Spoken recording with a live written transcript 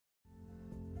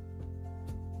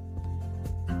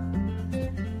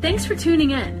Thanks for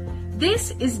tuning in.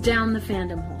 This is Down the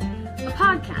Fandom Hole, a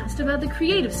podcast about the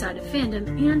creative side of fandom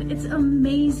and its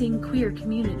amazing queer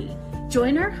community.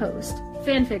 Join our host,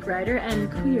 fanfic writer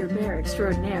and queer bear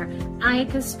extraordinaire,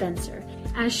 Ayaka Spencer,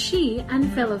 as she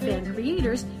and fellow fan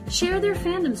creators share their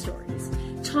fandom stories,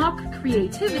 talk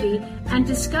creativity, and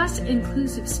discuss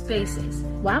inclusive spaces.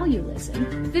 While you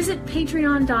listen, visit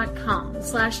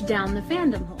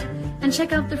patreon.com/downthefandomhole and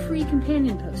check out the free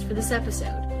companion post for this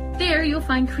episode. There you'll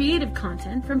find creative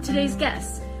content from today's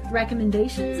guests,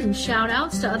 recommendations and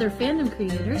shout-outs to other fandom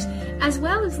creators, as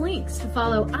well as links to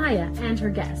follow Aya and her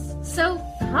guests. So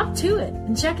hop to it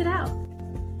and check it out.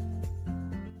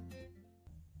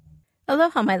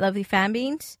 Aloha, my lovely fan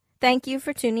beings. Thank you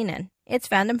for tuning in. It's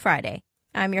Fandom Friday.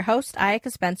 I'm your host,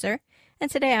 Ayaka Spencer, and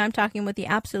today I'm talking with the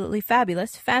absolutely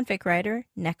fabulous fanfic writer,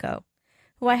 Neko,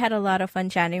 who I had a lot of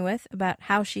fun chatting with about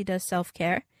how she does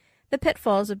self-care, the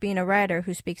pitfalls of being a writer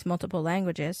who speaks multiple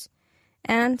languages,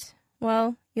 and,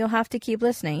 well, you'll have to keep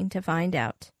listening to find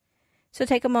out. So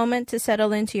take a moment to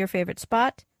settle into your favorite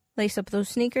spot, lace up those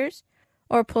sneakers,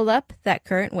 or pull up that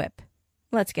current whip.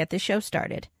 Let's get this show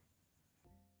started.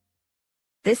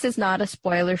 This is not a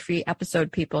spoiler-free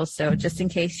episode, people, so just in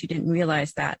case you didn't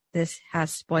realize that, this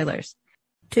has spoilers.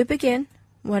 To begin,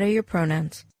 what are your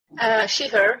pronouns? She,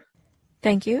 her.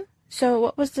 Thank you. So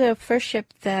what was the first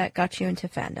ship that got you into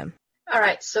fandom? All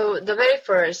right, so the very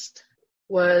first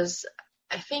was,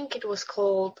 I think it was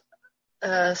called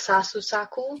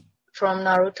Sasusaku from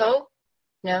Naruto.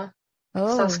 No?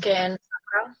 Oh. Sasuke and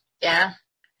Sakura. Yeah.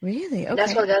 Really? Okay.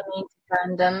 That's what got me into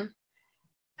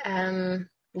fandom.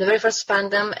 The very first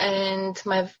fandom and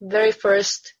my very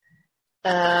first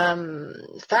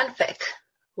fanfic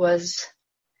was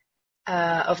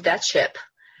of that ship.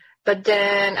 But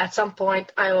then at some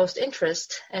point I lost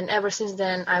interest, and ever since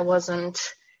then I wasn't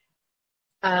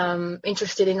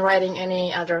interested in writing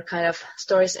any other kind of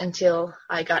stories until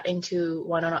I got into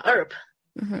Wynonna Earp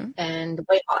and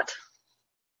Wayhot.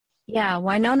 Yeah,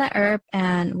 Wynonna Earp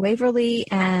and Waverly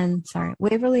and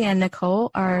Nicole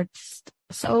are just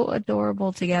so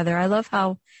adorable together. I love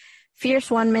how fierce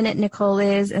 1 minute Nicole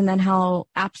is, and then how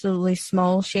absolutely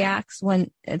small she acts when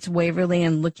it's Waverly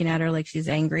and looking at her like she's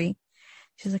angry.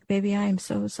 She's like, "Baby, I am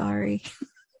so sorry."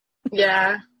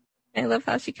 Yeah. I love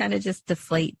how she kind of just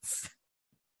deflates.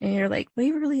 And you're like,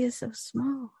 Waverly is so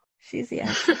small. She's the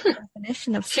actual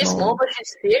definition of small. She's small, but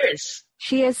she's fierce.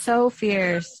 She is so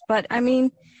fierce. But, I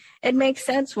mean, it makes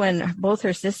sense when both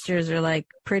her sisters are, like,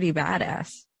 pretty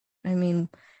badass. I mean,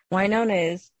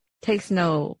 Wynonna takes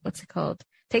no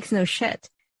shit.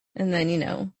 And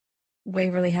then,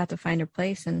 Waverly had to find her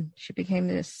place, and she became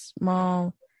this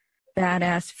small,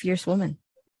 badass, fierce woman.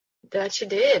 That she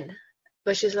did.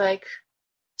 But she's, like,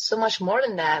 so much more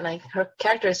than that. Like, her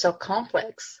character is so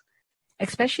complex.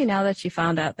 Especially now that she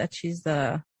found out that she's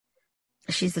the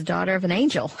daughter of an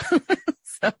angel.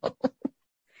 So.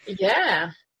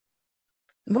 Yeah.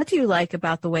 What do you like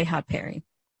about the Wayhot pairing?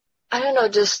 I don't know,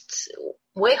 just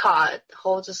Wayhot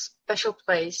holds a special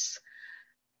place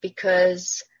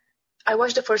because I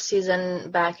watched the first season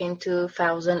back in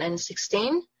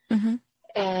 2016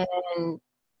 and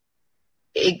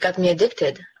it got me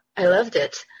addicted. I loved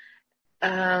it.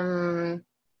 And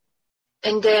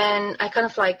then I kind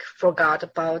of like forgot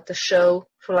about the show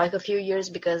for like a few years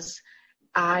because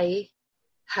I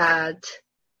had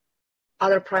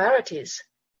other priorities.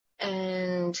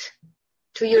 And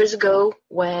 2 years ago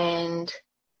when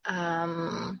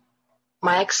my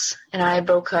ex and I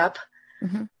broke up,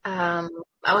 I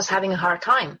was having a hard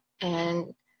time,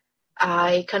 and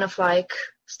I kind of like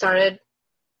started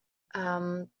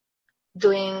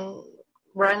doing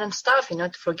random stuff,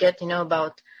 to forget,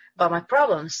 about my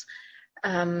problems,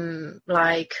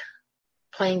 like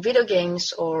playing video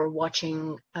games or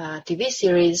watching TV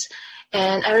series.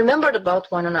 And I remembered about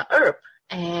Wynonna Earp,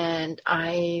 and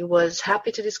I was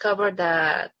happy to discover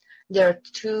that there are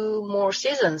 2 more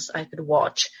seasons I could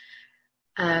watch.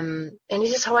 And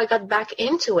this is how I got back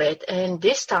into it. And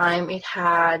this time it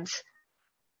had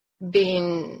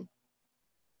been,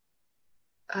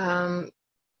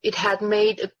 it had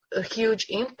made a huge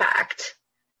impact,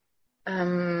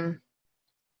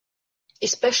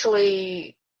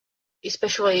 especially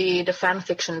the fan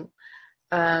fiction.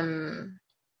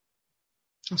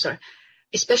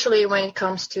 Especially when it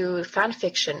comes to fan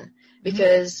fiction,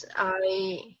 because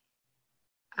I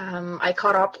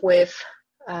caught up with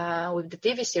the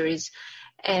TV series,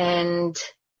 and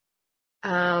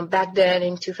back then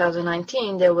in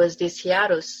 2019 there was this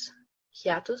hiatus,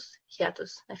 I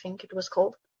think it was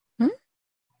called.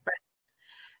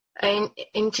 And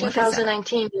in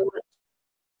 2019,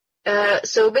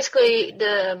 so basically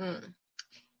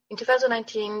in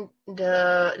 2019,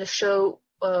 the show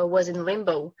was in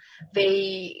limbo.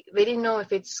 They didn't know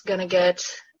if it's gonna get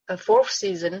a 4th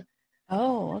season.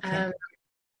 Oh, okay.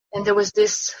 And there was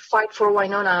this Fight for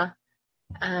Winona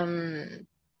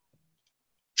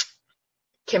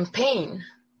campaign,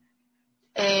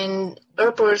 and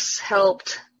Earpers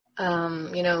helped,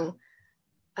 by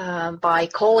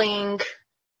calling.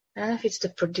 I don't know if it's the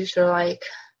producer. Like,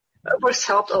 Earpers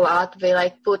helped a lot.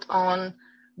 They put on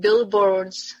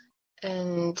billboards,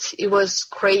 and it was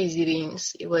crazy,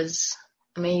 Beans. It was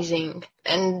amazing.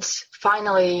 And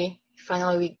finally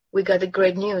we got the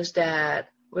great news that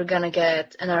we're gonna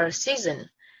get another season.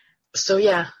 So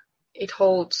yeah, it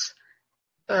holds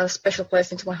a special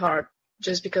place into my heart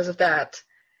just because of that.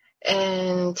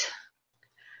 And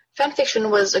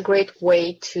fanfiction was a great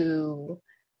way to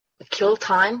kill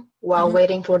time while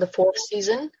waiting for the 4th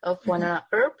season of Winona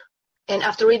Earp. And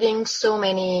after reading so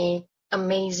many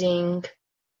amazing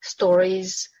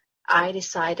stories, I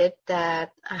decided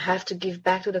that I have to give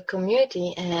back to the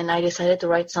community, and I decided to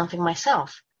write something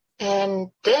myself.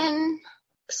 And then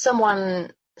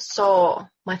someone saw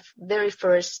my very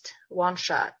first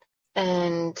one-shot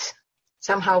and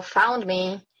somehow found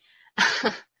me.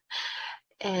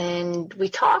 And we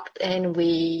talked, and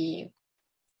we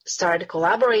started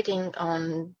collaborating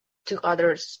on 2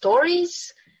 other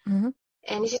stories. And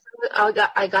this is how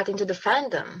I got into the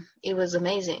fandom. It was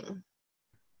amazing.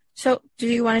 So, do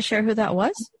you want to share who that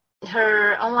was?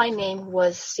 Her online name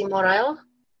was Simorel.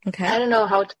 Okay. I don't know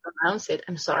how to pronounce it.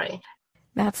 I'm sorry.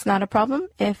 That's not a problem.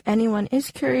 If anyone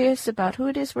is curious about who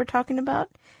it is we're talking about,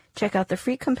 check out the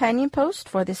free companion post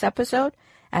for this episode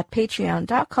at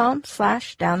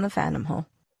patreon.com/downthefandomhole.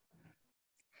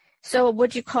 So,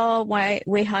 would you call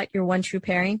Way Hot your one true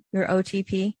pairing, your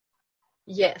OTP?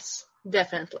 Yes,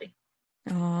 definitely.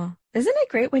 Oh, isn't it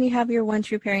great when you have your one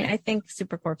true pairing? I think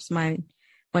Supercorp's my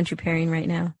one true pairing right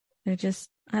now. I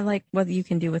like what you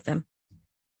can do with them.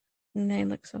 And they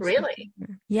look so really sweet.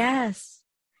 Yes.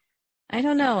 I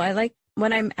don't know. I like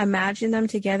when I imagine them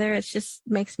together, it just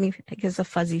gives a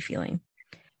fuzzy feeling.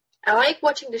 I like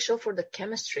watching the show for the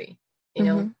chemistry,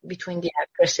 between the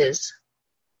actresses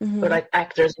or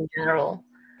actors in general.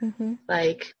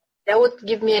 Like, that would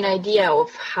give me an idea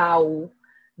of how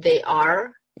they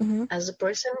are as a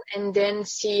person, and then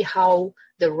see how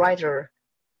the writer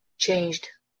changed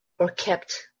or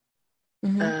kept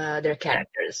their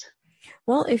characters.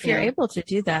 Well, if you're able to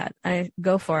do that, I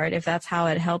go for it if that's how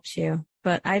it helps you.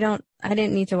 But I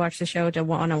didn't need to watch the show to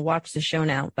want to watch the show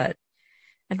now, but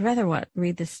I'd rather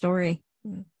read the story.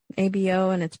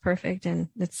 ABO, and it's perfect, and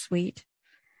it's sweet,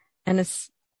 and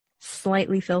it's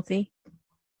slightly filthy.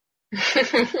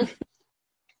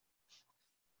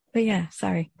 But yeah,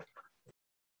 sorry.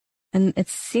 And it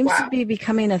seems to be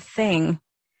becoming a thing.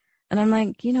 And I'm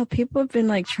like, people have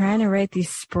been trying to write these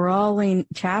sprawling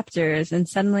chapters, and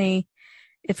suddenly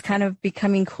it's kind of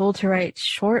becoming cool to write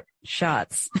short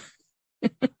shots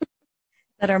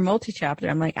that are multi-chapter.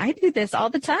 I'm like, I do this all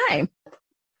the time.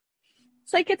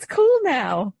 It's it's cool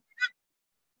now.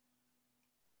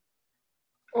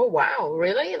 Oh, wow.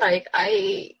 Really? I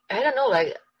don't know.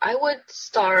 I would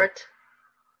start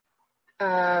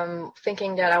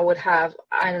thinking that I would have,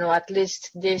 I don't know, at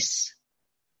least this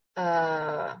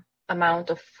amount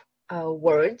of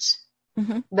words.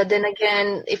 But then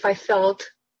again, if I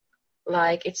felt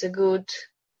like it's a good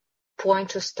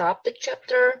point to stop the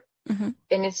chapter,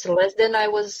 and it's less than I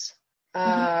was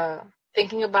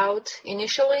thinking about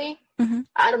initially,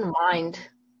 I don't mind,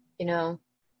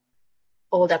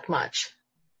 all that much,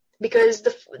 because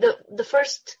the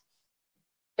first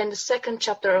and the second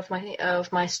chapter of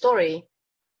my story,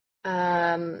 they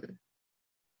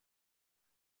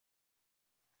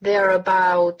are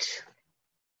about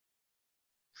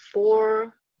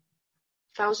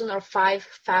 4,000 or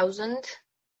 5,000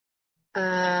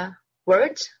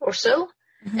 words or so,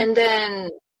 and then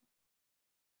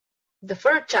the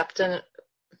first chapter,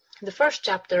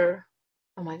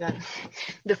 oh my god,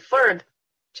 the third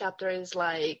chapter is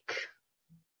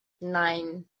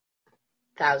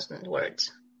 9,000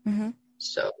 words.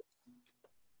 So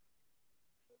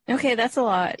okay, that's a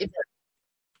lot.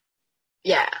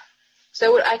 Yeah,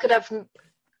 so I could have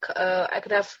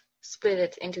split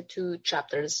it into 2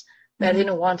 chapters, but I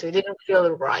didn't want to. It didn't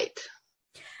feel right.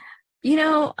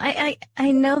 I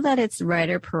know that it's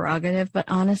writer prerogative, but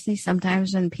honestly,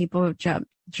 sometimes when people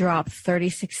drop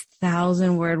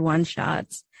 36,000 word one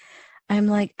shots, I'm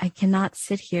like, I cannot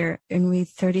sit here and read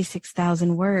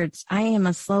 36,000 words. I am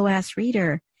a slow ass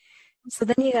reader. So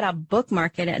then you gotta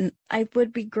bookmark it, and I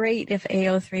would be great if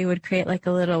AO3 would create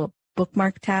a little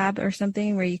bookmark tab or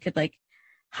something where you could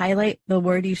highlight the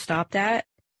word you stopped at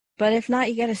But if not,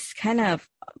 you got to kind of,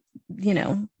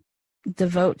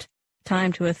 devote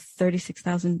time to a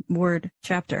 36,000 word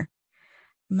chapter.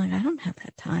 I'm like, I don't have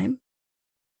that time.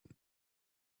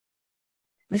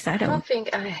 At least I don't. I don't think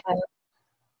I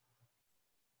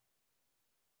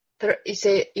have.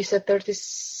 You said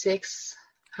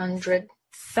 3,600.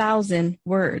 1,000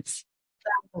 words.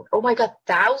 Oh my God,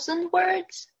 1,000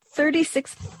 words?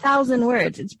 36,000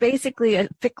 words. It's basically a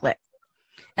ficclet.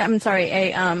 I'm sorry,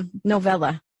 a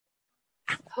novella.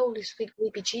 Holy sweet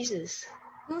baby Jesus.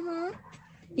 Mm-hmm.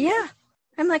 Yeah.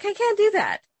 I'm like, I can't do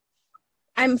that.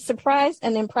 I'm surprised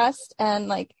and impressed and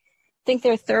like think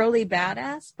they're thoroughly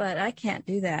badass, but I can't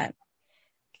do that.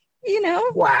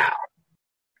 Wow.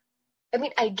 I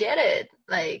mean, I get it.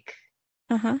 Like,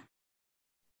 but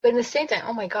at the same time,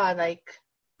 oh my God, like,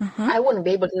 I wouldn't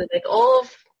be able to do it. Like, all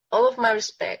of my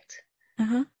respect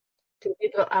to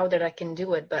people out there that can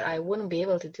do it, but I wouldn't be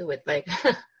able to do it. Like,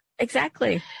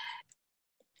 exactly.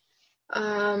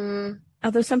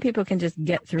 Although some people can just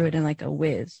get through it in like a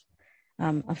whiz.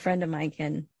 A friend of mine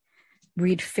can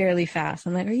read fairly fast.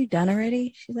 I'm like, are you done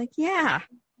already? She's like, yeah.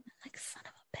 I'm like, son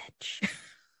of a bitch.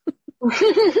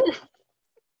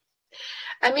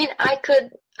 I mean, I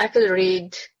could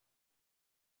read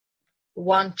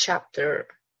one chapter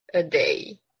a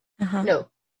day. No,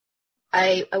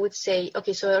 I would say,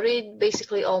 okay, so I read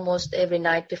basically almost every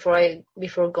night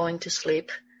before going to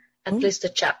sleep, at least a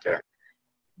chapter,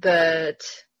 but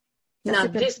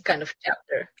not this kind of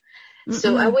chapter.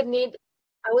 So I would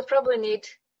probably need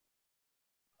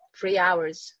 3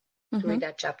 hours to read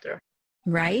that chapter.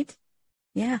 Right?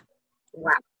 Yeah.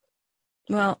 Wow.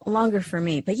 Well, longer for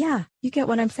me, but yeah, you get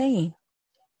what I'm saying.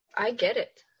 I get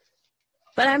it.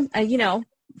 But I'm,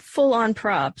 full on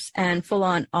props and full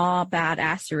on all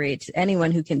badassery to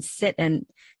anyone who can sit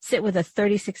with a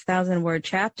 36,000 word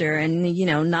chapter and,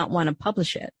 not want to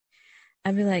publish it.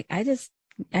 I'd be like,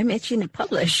 I'm itching to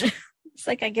publish. It's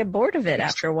like I get bored of it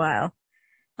after a while.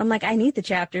 I'm like, I need the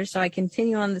chapter so I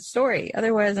continue on the story.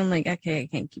 Otherwise, I'm like, okay, I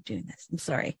can't keep doing this. I'm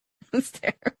sorry. It's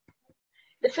terrible.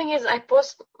 The thing is, I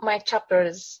post my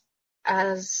chapters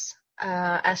as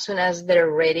soon as they're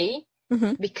ready,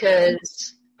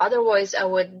 because otherwise I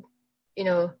would,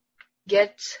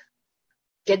 get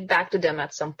back to them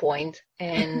at some point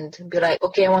and be like,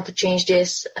 okay, I want to change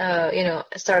this,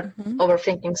 start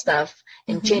overthinking stuff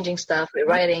and changing stuff,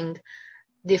 rewriting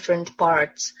different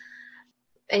parts.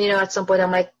 And, at some point I'm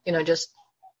like, just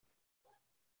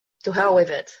to hell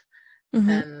with it.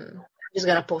 I'm just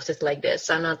going to post it like this.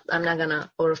 I'm not going to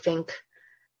overthink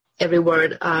every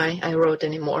word I wrote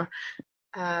anymore.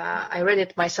 I read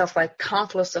it myself like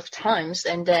countless of times,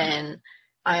 and then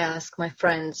I asked my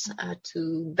friends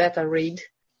to beta read.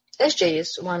 SJ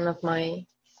is one of my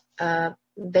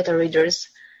beta readers,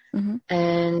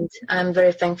 and I'm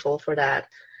very thankful for that.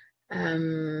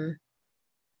 There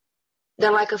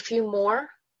are like a few more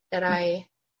that I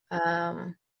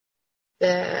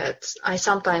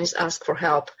sometimes ask for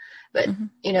help, but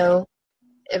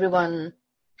everyone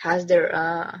has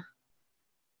their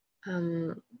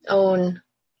own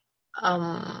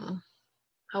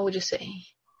how would you say?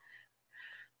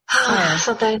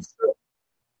 Sometimes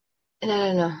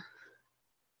no.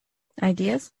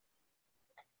 Ideas?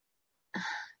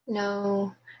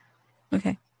 No.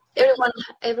 Okay.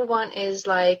 Everyone is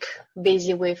like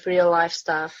busy with real life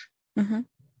stuff.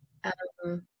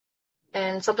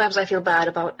 And sometimes I feel bad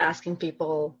about asking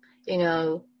people,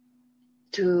 to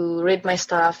read my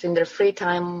stuff in their free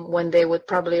time when they would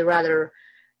probably rather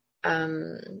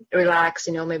relax,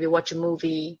 maybe watch a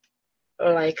movie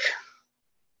or like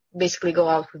basically go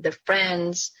out with their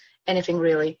friends, anything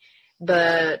really.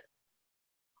 But,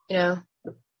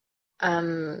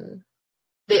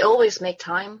 they always make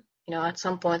time, at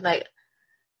some point. Like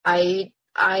I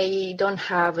don't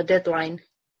have a deadline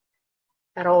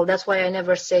at all. That's why I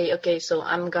never say, okay, so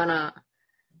I'm gonna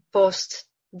post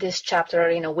this chapter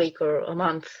in a week or a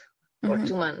month or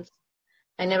 2 months.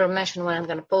 I never mention when I'm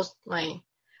gonna post my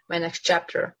next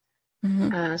chapter.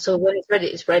 So when it's ready,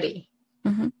 it's ready.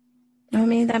 I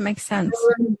mean, that makes sense.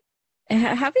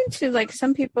 Having to, like,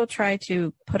 some people try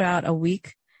to put out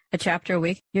a chapter a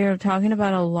week. You're talking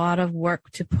about a lot of work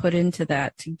to put into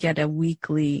that to get a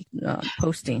weekly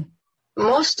posting.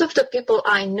 Most of the people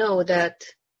I know that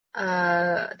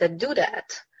do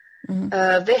that,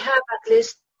 they have at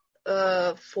least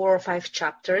 4 or 5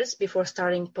 chapters before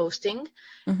starting posting.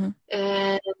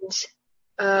 And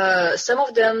some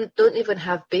of them don't even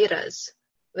have betas.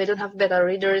 They don't have beta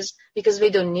readers because they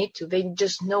don't need to. They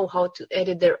just know how to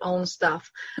edit their own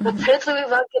stuff. Apparently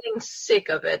without getting sick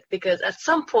of it, because at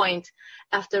some point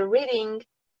after reading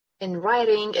and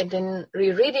writing and then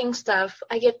rereading stuff,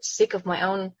 I get sick of my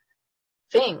own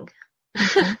thing.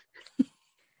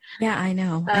 Yeah, I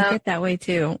know. I get that way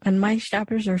too. And my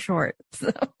stoppers are short.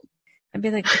 So I'd be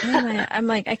like, I'm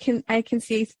like, I can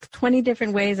see 20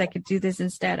 different ways I could do this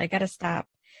instead. I got to stop.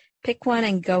 Pick one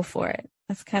and go for it.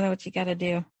 That's kind of what you got to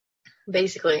do.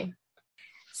 Basically.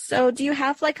 So do you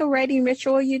have like a writing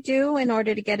ritual you do in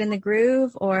order to get in the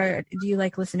groove, or do you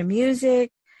like listen to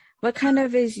music? What kind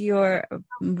of is your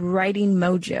writing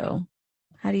mojo?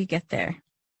 How do you get there?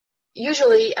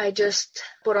 Usually I just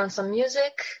put on some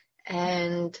music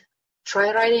and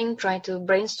try writing, try to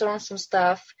brainstorm some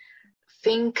stuff,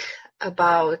 think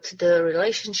about the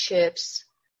relationships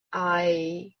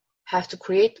I have to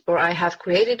create or I have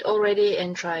created already,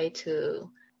 and try to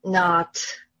not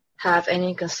have any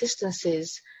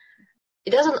inconsistencies. It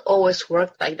doesn't always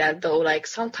work like that though. Like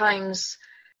sometimes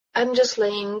I'm just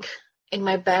laying in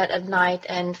my bed at night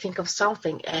and think of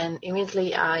something, and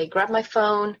immediately I grab my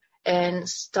phone and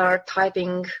start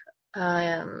typing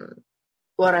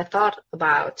what I thought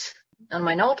about on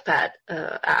my notepad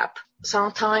app.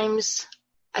 Sometimes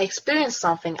I experience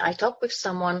something, I talk with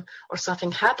someone, or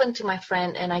something happened to my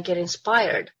friend and I get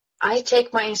inspired. I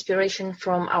take my inspiration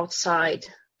from outside.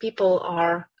 People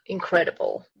are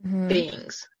incredible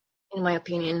beings, in my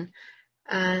opinion.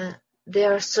 They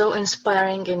are so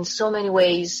inspiring in so many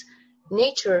ways.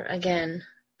 Nature, again.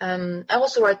 I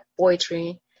also write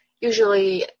poetry.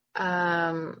 Usually,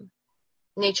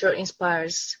 nature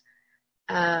inspires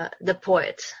the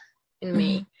poet in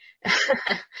me.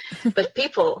 But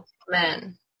people,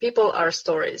 man, people are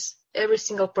stories. Every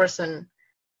single person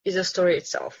is a story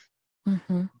itself.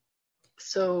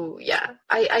 So yeah,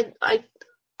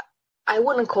 I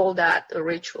wouldn't call that a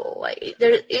ritual. Like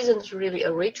there isn't really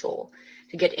a ritual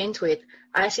to get into it.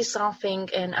 I see something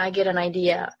and I get an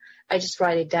idea. I just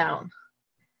write it down.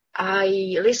 I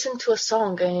listen to a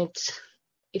song and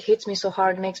it hits me so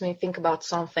hard, makes me think about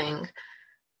something,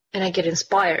 and I get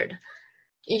inspired.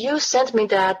 You sent me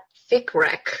that fic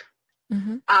rec.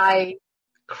 I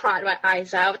cried my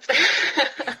eyes out.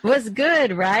 Was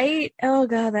good, right? Oh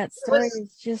God, that story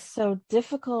is just so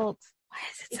difficult. Why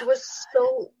is it so was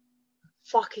so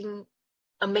fucking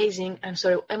amazing. I'm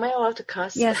sorry, am I allowed to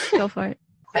cuss? Yes, go for it.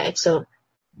 Right, so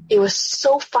it was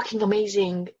so fucking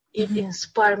amazing. It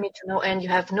inspired me to no end. You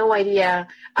have no idea.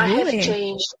 I have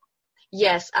changed.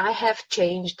 Yes, I have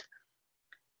changed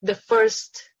the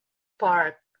first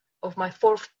part of my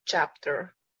 4th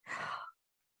chapter.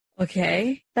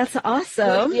 Okay, that's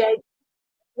awesome.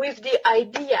 With the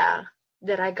idea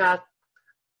that I got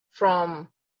from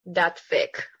that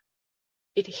fic.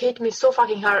 It hit me so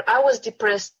fucking hard. I was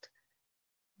depressed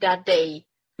that day.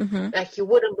 Like you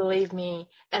wouldn't believe me.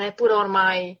 And I put on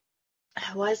my,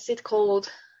 what's it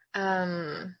called?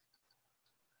 Sad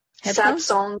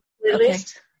song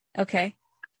playlist. Okay.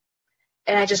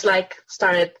 And I just like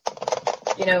started,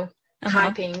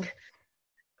 typing.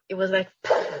 It was like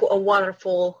a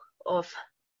waterfall of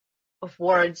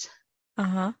words.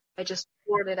 I just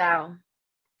poured it out.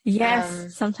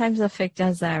 Yes, sometimes the fic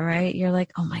does that, right? You're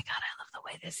like, oh my God, I love the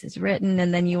way this is written.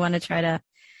 And then you want to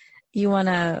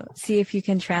see if you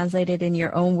can translate it in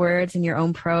your own words, in your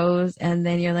own prose. And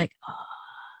then you're like, oh,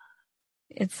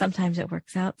 sometimes it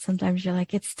works out. Sometimes you're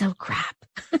like, it's still crap.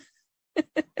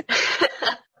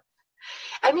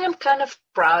 I mean, I'm kind of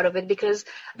proud of it because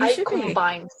I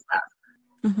combine stuff.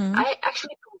 I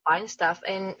actually combine stuff.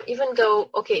 And even though,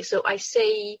 so I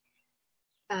said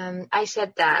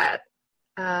that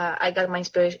I got my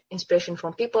inspiration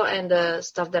from people and the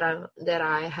stuff that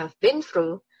I have been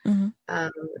through.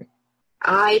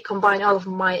 I combine all of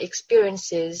my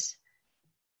experiences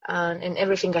and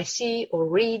everything I see or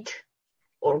read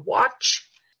or watch,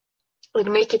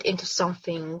 and make it into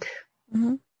something.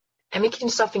 I make it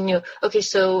into something new. Okay,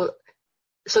 so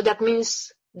that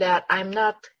means that I'm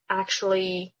not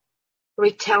actually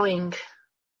retelling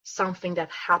something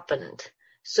that happened.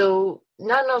 So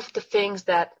none of the things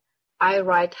that I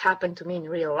write happen to me in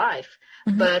real life,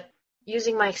 but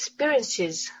using my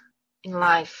experiences in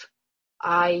life,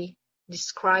 I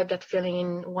describe that feeling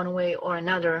in one way or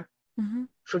another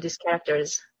through these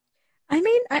characters. I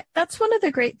mean, that's one of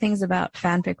the great things about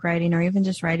fanfic writing, or even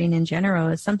just writing in general,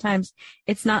 is sometimes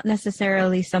it's not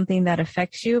necessarily something that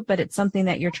affects you, but it's something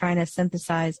that you're trying to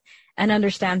synthesize and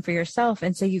understand for yourself.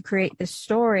 And so you create this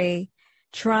story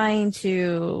trying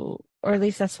to, or at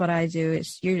least that's what I do,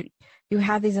 is you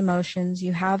have these emotions,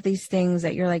 you have these things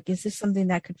that you're like, is this something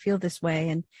that could feel this way?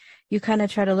 And you kind of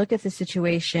try to look at the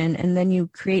situation, and then you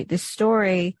create this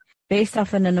story based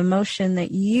off of an emotion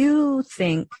that you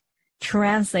think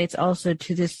translates also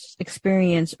to this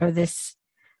experience or this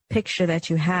picture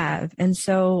that you have. And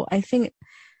so I think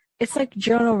it's like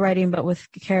journal writing, but with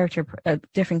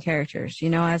different characters,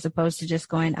 you know, as opposed to just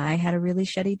going, I had a really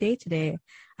shitty day today.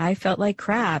 I felt like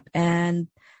crap. And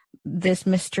this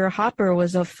Mr. Hopper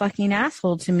was a fucking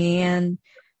asshole to me. And,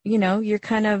 you know, you're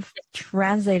kind of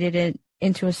translated it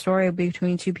into a story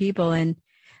between two people. And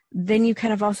then you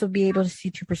kind of also be able to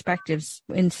see two perspectives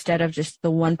instead of just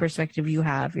the one perspective you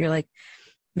have. You're like,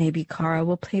 maybe Kara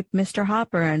will play Mr.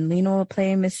 Hopper and Lena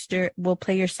will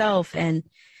play yourself. And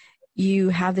you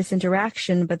have this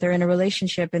interaction, but they're in a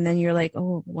relationship. And then you're like,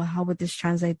 oh, well, how would this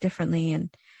translate differently? And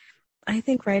I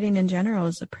think writing in general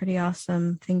is a pretty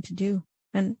awesome thing to do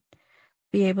and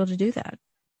be able to do that.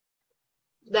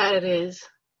 That it is.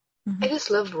 I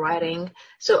just love writing.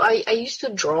 So I used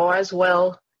to draw as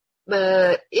well,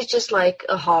 but it's just like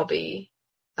a hobby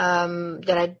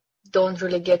that I don't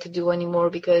really get to do anymore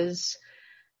because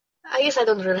I guess I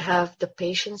don't really have the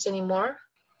patience anymore.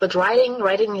 But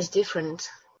writing is different.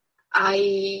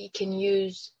 I can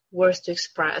use words to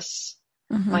express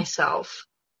myself.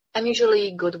 I'm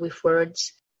usually good with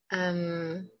words.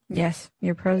 Yes,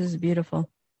 your prose is beautiful.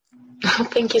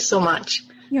 Thank you so much.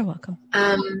 You're welcome.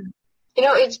 You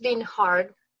know, it's been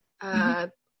hard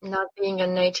not being a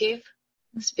native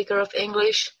speaker of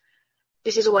English.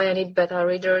 This is why I need beta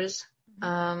readers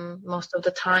most of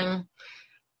the time.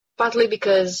 Partly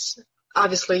because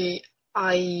obviously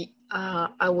I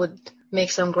would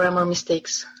make some grammar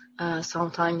mistakes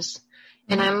sometimes,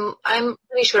 and I'm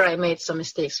pretty sure I made some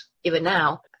mistakes even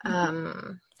now.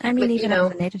 I mean, even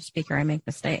as a native speaker, I make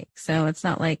mistakes. So it's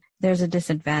not like there's a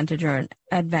disadvantage or an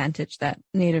advantage that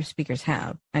native speakers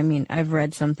have. I mean, I've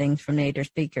read some things from native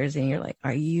speakers and you're like,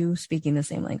 are you speaking the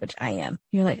same language I am?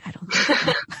 You're like, I don't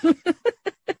think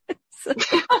so.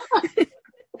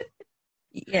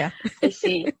 Yeah. I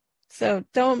see. So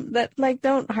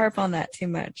don't harp on that too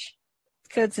much.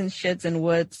 Coulds and shoulds and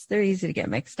woulds, they're easy to get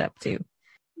mixed up too.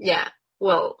 Yeah.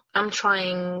 Well, I'm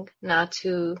trying not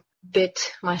to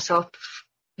beat myself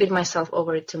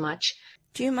over it too much.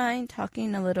 Do you mind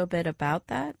talking a little bit about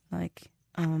that? Like,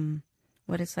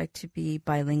 what it's like to be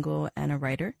bilingual and a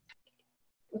writer?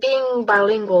 Being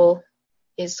bilingual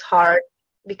is hard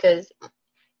because,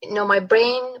 you know, my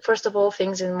brain, first of all,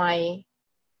 thinks in my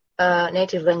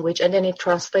native language, and then it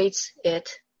translates it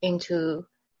into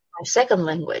my second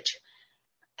language.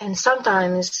 And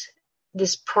sometimes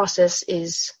this process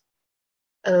is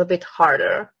a little bit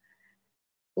harder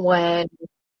when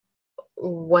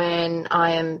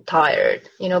I am tired,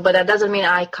 you know, but that doesn't mean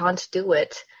I can't do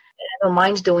it. I don't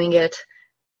mind doing it.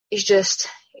 It's just,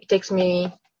 it takes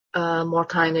me more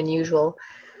time than usual.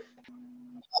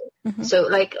 So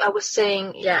like I was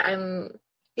saying,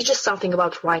 it's just something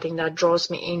about writing that draws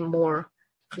me in more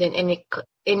than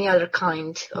any other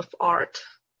kind of art.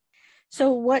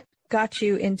 So what got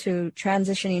you into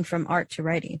transitioning from art to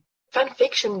writing? Fan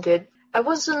fiction did. I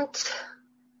wasn't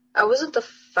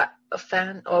a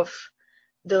fan of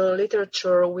the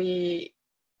literature we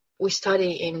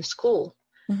study in school,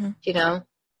 you know.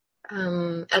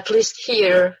 At least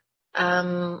here,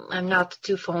 I'm not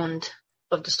too fond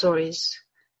of the stories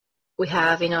we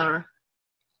have in our,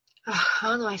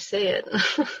 how do I say it?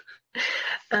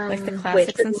 Like the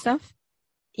classics and stuff?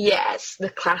 Yes, the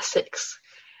classics.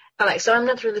 So I'm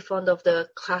not really fond of the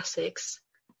classics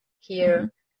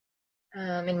here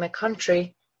in my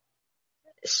country.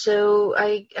 So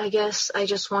I guess I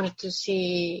just wanted to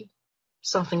see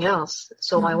something else.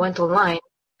 So I went online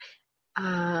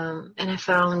and I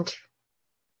found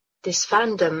this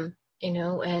fandom, you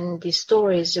know, and these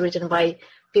stories written by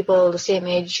people the same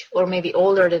age or maybe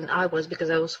older than I was, because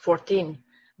I was 14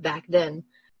 back then.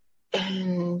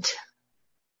 And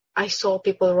I saw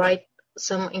people write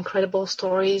some incredible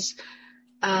stories,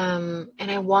 and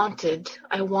I wanted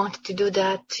to do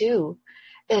that too.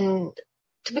 And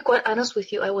to be quite honest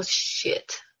with you, I was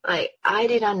shit. Like, I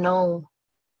did not know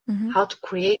how to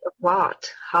create a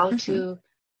plot, how to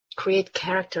create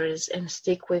characters and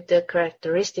stick with the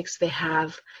characteristics they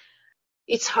have.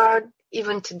 It's hard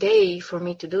even today for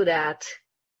me to do that.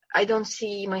 I don't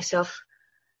see myself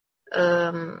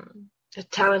a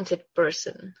talented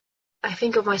person. I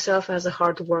think of myself as a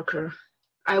hard worker.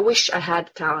 I wish I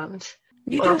had talent.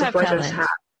 You do have talent.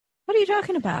 What are you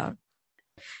talking about?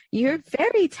 You're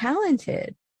very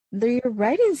talented. Your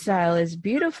writing style is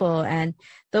beautiful, and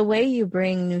the way you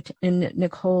bring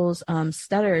Nicole's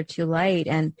stutter to light,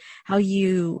 and how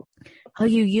you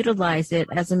utilize it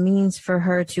as a means for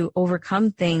her to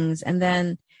overcome things, and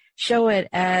then show it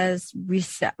as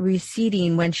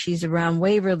receding when she's around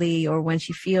Waverly or when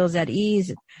she feels at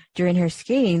ease during her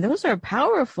skating. Those are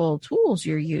powerful tools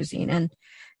you're using, and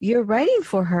your writing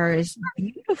for her is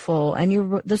beautiful,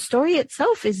 and the story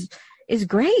itself is is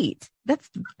great.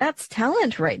 That's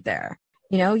talent right there.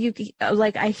 You know,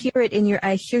 I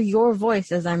hear your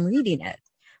voice as I'm reading it,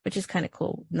 which is kind of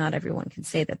cool. Not everyone can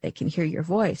say that they can hear your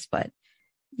voice, but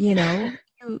you know,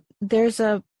 there's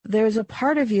a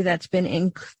part of you that's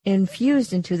been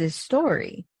infused into this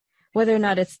story, whether or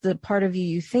not it's the part of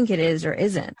you think it is or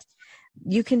isn't.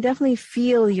 You can definitely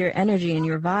feel your energy and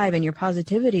your vibe and your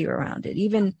positivity around it,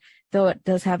 even though it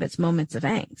does have its moments of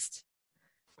angst.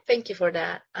 Thank you for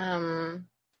that. I'm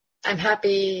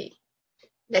happy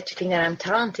that you think that I'm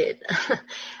talented.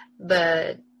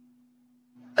 But,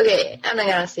 okay, I'm not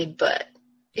going to say but.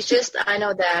 It's just I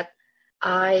know that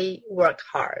I worked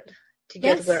hard to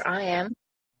get where I am.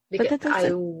 Because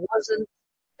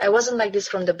I wasn't like this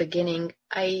from the beginning.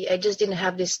 I just didn't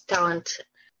have this talent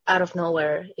out of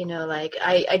nowhere, you know, like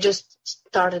I just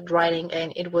started writing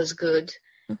and it was good.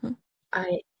 Mm-hmm.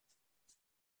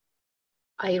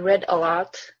 I read a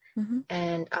lot, mm-hmm.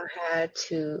 and I had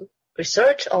to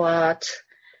research a lot.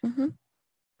 Mm-hmm.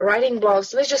 Writing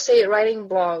blogs, let's just say writing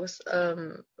blogs,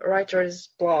 writers'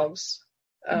 blogs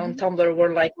on Tumblr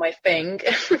were like my thing.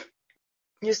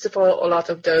 Used to follow a lot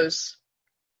of those.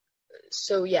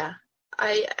 So yeah,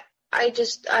 I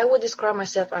would describe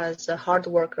myself as a hard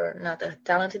worker, not a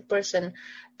talented person,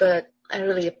 but I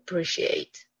really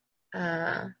appreciate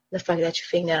the fact that you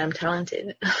think that I'm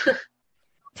talented.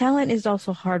 Talent is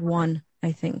also hard won,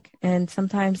 I think. And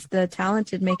sometimes the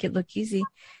talented make it look easy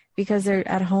because they're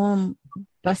at home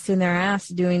busting their ass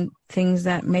doing things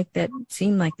that make that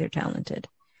seem like they're talented.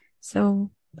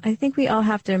 So I think we all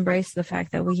have to embrace the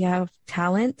fact that we have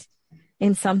talent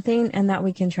in something and that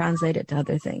we can translate it to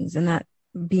other things, and that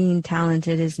being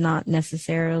talented is not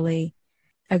necessarily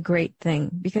a great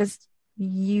thing because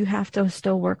you have to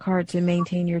still work hard to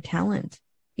maintain your talent.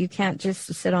 You can't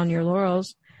just sit on your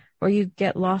laurels or you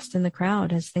get lost in the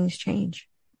crowd as things change.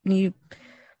 You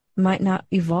might not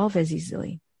evolve as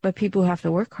easily, but people have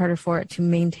to work harder for it to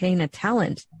maintain a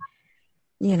talent,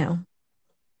 you know.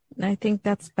 And I think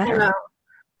that's better.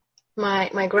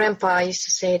 My grandpa used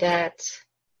to say that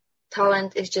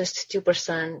talent is just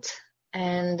 2%.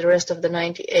 And the rest of the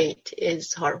 98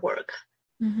 is hard work.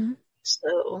 Mm-hmm.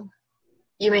 So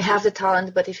you may have the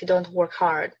talent, but if you don't work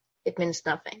hard, it means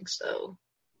nothing. So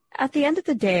at the end of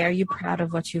the day, are you proud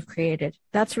of what you've created?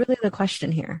 That's really the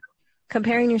question here.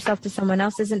 Comparing yourself to someone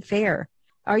else isn't fair.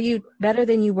 Are you better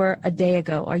than you were a day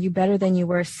ago? Are you better than you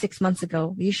were 6 months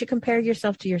ago? You should compare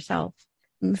yourself to yourself.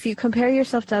 If you compare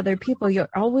yourself to other people, you're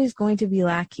always going to be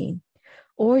lacking.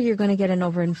 Or you're going to get an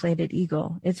overinflated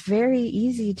ego. It's very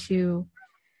easy to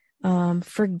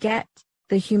forget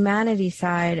the humanity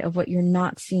side of what you're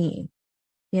not seeing,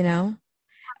 you know?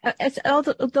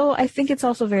 Although I think it's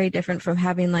also very different from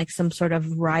having like some sort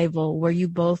of rival where you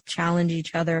both challenge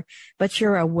each other, but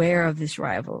you're aware of this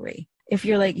rivalry. If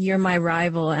you're like, you're my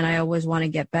rival and I always want to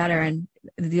get better, and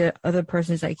the other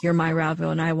person is like, you're my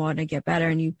rival and I want to get better,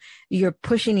 and you're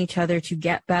pushing each other to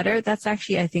get better, that's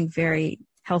actually, I think, very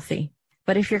healthy.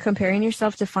 But if you're comparing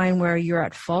yourself to find where you're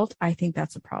at fault, I think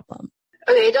that's a problem.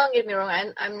 Okay, don't get me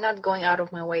wrong. I'm not going out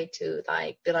of my way to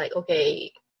be like,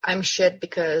 okay, I'm shit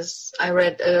because I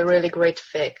read a really great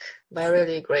fic by a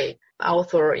really great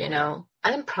author, you know.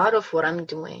 I'm proud of what I'm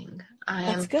doing. I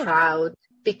am proud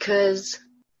because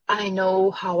I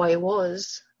know how I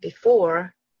was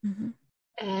before, mm-hmm.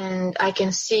 and I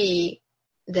can see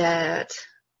that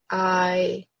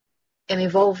I am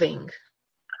evolving.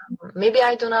 Maybe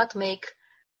I do not make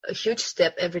a huge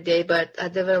step every day, but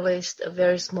at the very least, a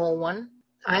very small one.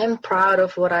 I am proud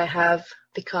of what I have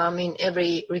become in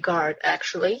every regard,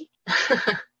 actually.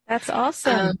 That's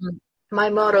awesome. My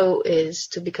motto is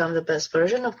to become the best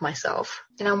version of myself,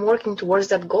 and I'm working towards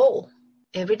that goal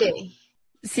every day.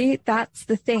 See, that's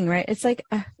the thing, right? It's like,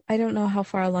 I don't know how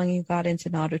far along you got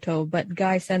into Naruto, but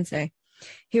Guy Sensei,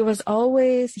 he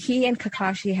and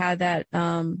Kakashi had that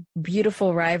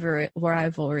beautiful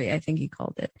rivalry, I think he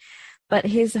called it. But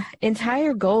his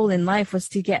entire goal in life was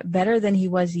to get better than he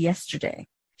was yesterday.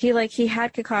 He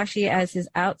had Kakashi as his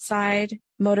outside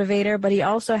motivator, but he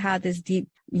also had this deep,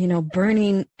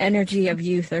 burning energy of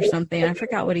youth or something. I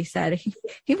forgot what he said.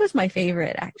 He was my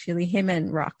favorite, actually, him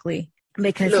and Rock Lee,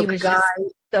 because he was just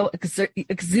so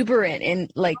exuberant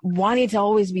and wanting to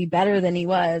always be better than he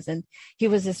was. And he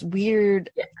was this weird,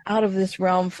 out of this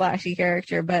realm, flashy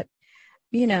character. But,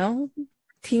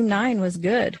 Team 9 was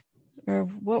good. Or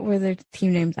what were their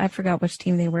team names? I forgot which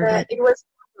team they were. It was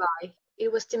Guy.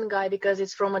 It was Team Guy because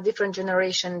it's from a different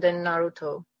generation than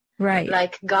Naruto. Right.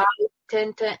 Like Guy,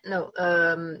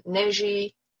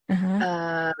 Neji,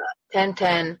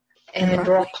 Tenten, and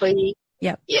Rock Lee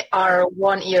are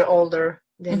 1 year older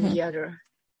than the other.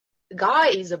 Guy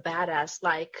is a badass.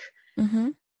 Mm-hmm.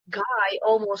 Guy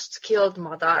almost killed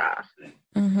Madara.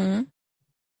 Mm-hmm.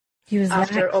 He was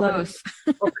after that close.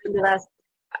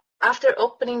 After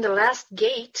opening the last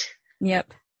gate.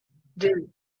 Yep.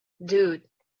 Dude.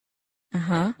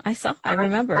 Uh-huh. I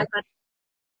remember.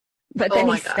 But then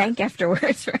he stank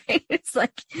afterwards, right? It's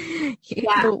like,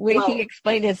 the way he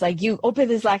explained it, it's like, you open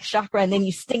this last chakra and then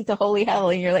you stink to holy hell,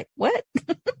 and you're like, what?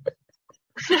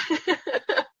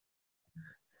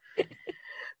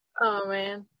 Oh,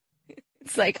 man.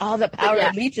 It's like all the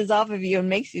power leeches off of you and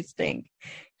makes you stink.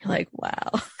 You're like,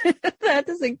 wow, that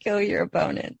doesn't kill your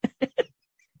opponent.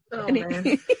 Oh,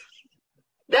 man.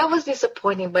 That was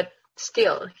disappointing, but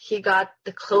still, he got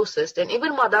the closest. And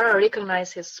even Madara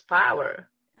recognized his power.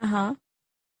 Uh-huh.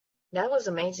 That was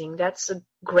amazing. That's a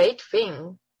great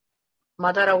thing.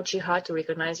 Madara Uchiha to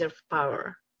recognize your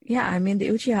power. Yeah, I mean, the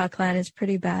Uchiha clan is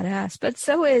pretty badass, but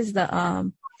so is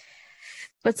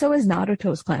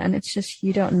Naruto's clan. It's just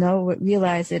you don't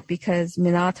realize it because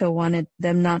Minato wanted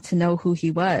them not to know who he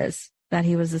was, that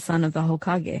he was the son of the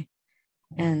Hokage.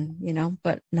 And,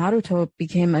 but Naruto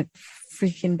became a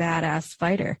freaking badass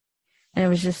fighter. And it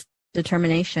was just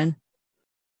determination.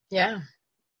 Yeah.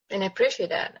 And I appreciate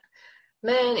that.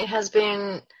 Man, it has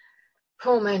been,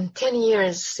 10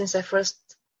 years since I first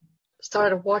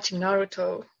started watching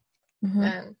Naruto. Mm-hmm.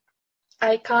 And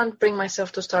I can't bring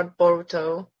myself to start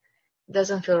Boruto. It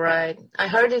doesn't feel right. I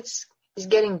heard it's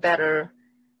getting better.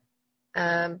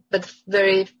 But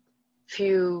very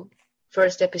few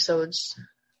first episodes,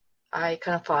 I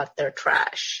kind of thought they're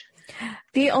trash.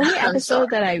 The only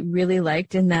episode that I really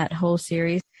liked in that whole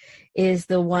series is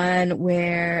the one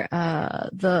where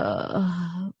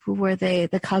the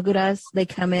Kaguras, they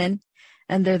come in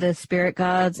and they're the spirit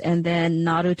gods, and then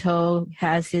Naruto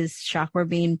has his chakra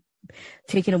being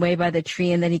taken away by the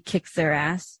tree and then he kicks their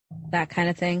ass, that kind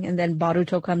of thing. And then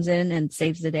Boruto comes in and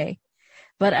saves the day.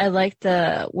 But I liked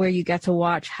where you get to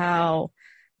watch how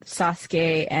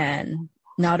Sasuke and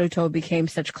Naruto became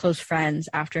such close friends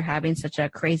after having such a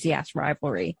crazy ass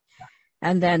rivalry.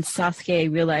 And then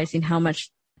Sasuke realizing how much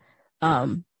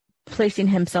placing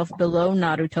himself below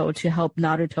Naruto to help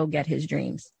Naruto get his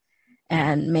dreams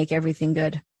and make everything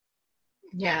good.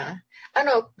 Yeah. I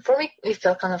don't know. For me, it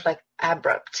felt kind of like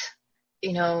abrupt.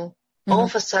 All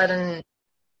of a sudden,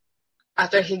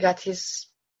 after he got his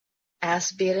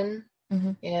ass beaten,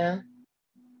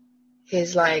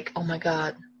 he's like, oh my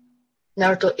God,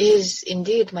 Naruto is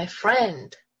indeed my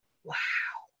friend. Wow.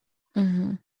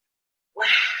 Mm-hmm.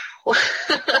 Wow.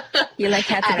 You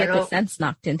had to get the sense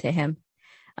knocked into him.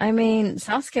 I mean,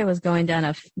 Sasuke was going down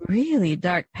a really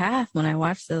dark path when I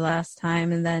watched it last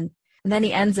time, and then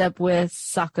he ends up with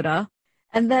Sakura.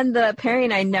 And then the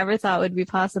pairing I never thought would be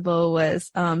possible was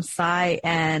Sai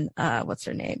and what's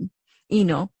her name?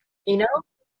 Ino. Ino?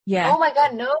 Yeah. Oh my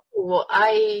God, no.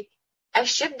 I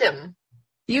shipped them.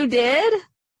 You did?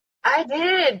 I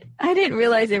did. I didn't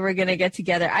realize they were gonna get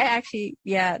together.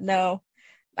 No.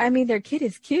 I mean, their kid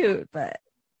is cute, but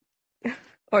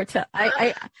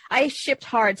I shipped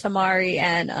hard Tamari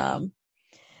and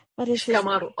what is his?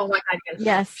 Shikamaru. Oh my God,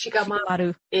 yes.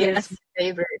 Shikamaru is my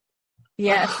favorite.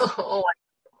 Yes. Oh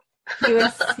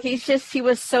he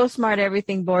was so smart.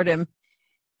 Everything bored him.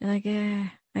 Like,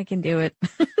 I can do it.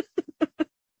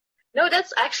 No,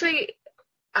 that's actually,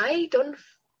 I don't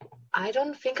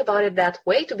think about it that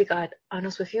way, to be quite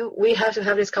honest with you. We have to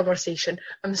have this conversation.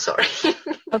 I'm sorry.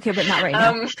 Okay, but not right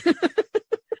now.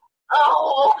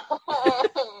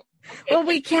 Well,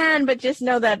 we can, but just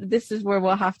know that this is where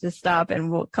we'll have to stop and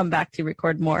we'll come back to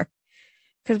record more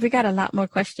because we got a lot more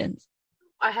questions.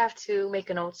 I have to make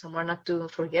a note somewhere not to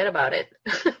forget about it.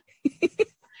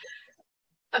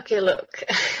 Okay, look.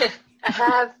 I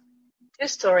have 2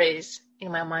 stories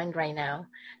in my mind right now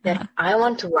that I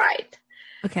want to write.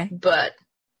 Okay. But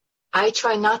I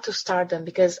try not to start them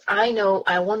because I know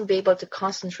I won't be able to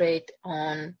concentrate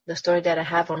on the story that I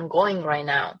have ongoing right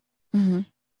now. Mm-hmm.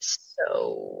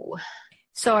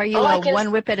 So are you a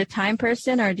one whip at a time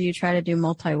person, or do you try to do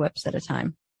multi-whips at a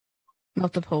time?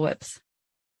 Multiple whips.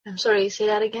 I'm sorry, say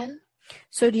that again?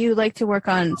 So do you like to work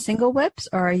on single whips,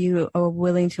 or are you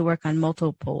willing to work on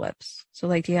multiple whips? So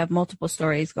do you have multiple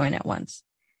stories going at once?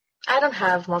 I don't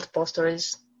have multiple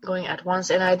stories going at once,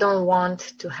 and I don't want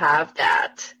to have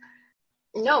that.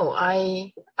 No,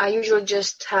 I usually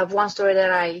just have one story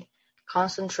that I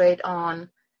concentrate on,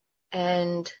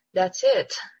 and that's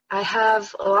it. I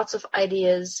have lots of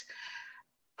ideas.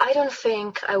 I don't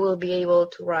think I will be able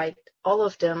to write all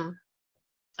of them.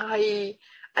 I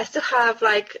still have,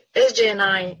 SJ and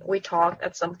I, we talked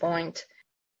at some point,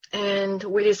 and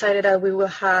we decided that we will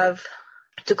have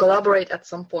to collaborate at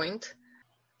some point.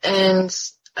 And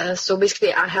So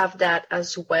basically, I have that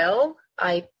as well.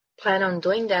 I plan on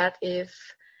doing that if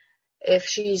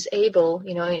she's able,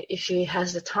 if she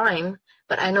has the time.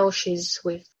 But I know she's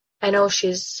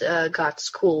got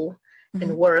school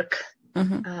and work.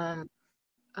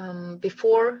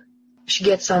 Before she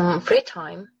gets some free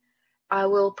time, I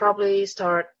will probably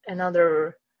start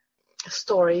another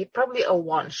story, probably a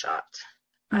one-shot.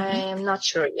 I am not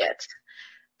sure yet.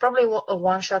 Probably a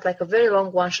one-shot, like a very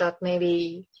long one-shot,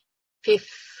 maybe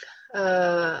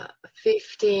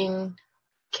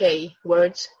 15K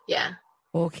words. Yeah.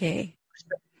 Okay.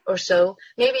 Or so.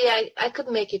 Maybe I could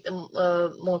make it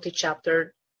a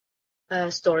multi-chapter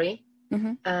story.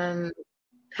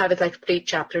 Have it like 3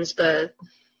 chapters, but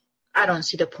I don't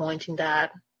see the point in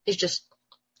that. It's just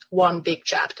one big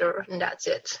chapter and that's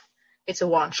it. It's a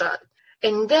one shot.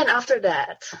 And then after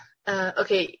that, I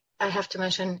have to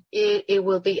mention it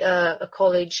will be a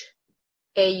college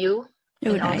AU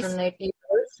in alternate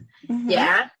universe.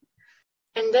 Yeah.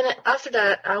 And then after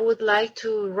that, I would like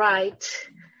to write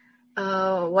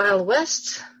Wild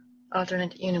West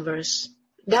alternate universe.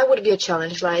 That would be a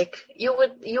challenge. Like you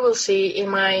will see in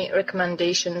my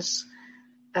recommendations,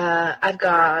 I've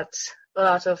got a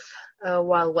lot of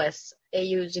Wild West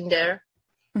AUs in there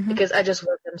because I just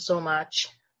work them so much.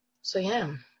 So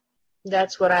yeah,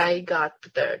 that's what I got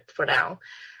prepared for now.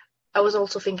 I was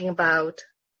also thinking about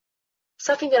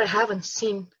something that I haven't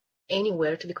seen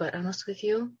anywhere, to be quite honest with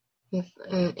you,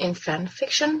 in fan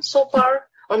fiction so far.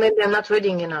 Or maybe I'm not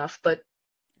reading enough, but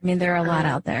I mean, there are a lot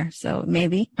out there, so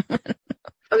maybe.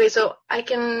 Okay, so I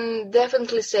can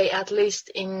definitely say, at least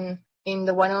in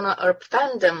the Wynonna Earp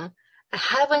fandom, I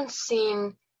haven't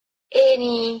seen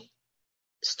any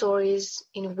stories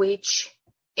in which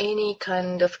any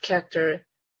kind of character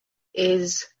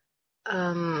is,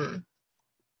 what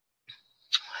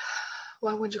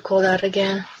would you call that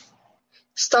again?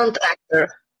 Stunt actor.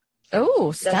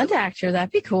 Oh, stunt actor,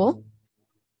 that'd be cool.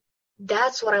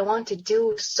 That's what I want to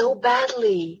do so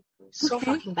badly. So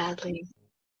fucking badly.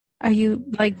 Are you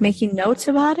like making notes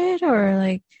about it or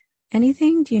like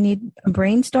anything? Do you need a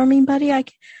brainstorming buddy?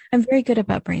 I'm very good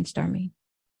about brainstorming.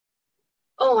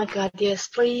 Oh my God, yes,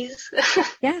 please.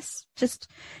 Yes, just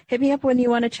hit me up when you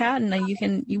want to chat, and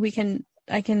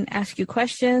I can ask you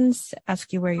questions,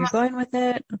 ask you where you're going with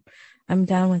it. I'm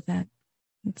down with that.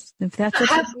 If that's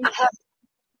what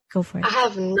go for it. I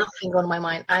have nothing on my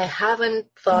mind. I haven't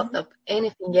thought of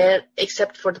anything yet,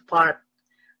 except for the part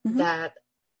that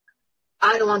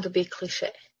I don't want to be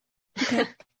cliche. Okay.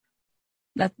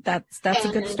 That's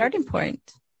a good starting point.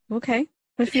 Okay.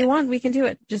 If you want, we can do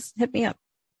it. Just hit me up.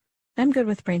 I'm good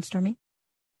with brainstorming.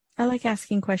 I like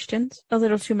asking questions. A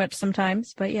little too much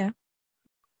sometimes, but yeah.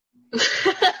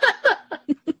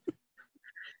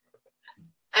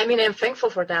 I mean, I'm thankful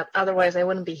for that. Otherwise, I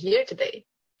wouldn't be here today.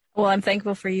 Well, I'm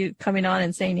thankful for you coming on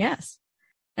and saying yes.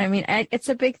 I mean, it's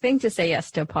a big thing to say yes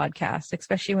to a podcast,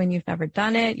 especially when you've never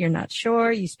done it. You're not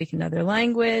sure. You speak another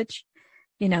language.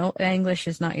 English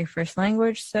is not your first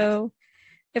language. So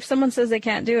if someone says they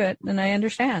can't do it, then I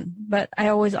understand. But I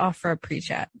always offer a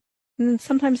pre-chat. And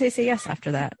sometimes they say yes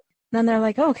after that. Then they're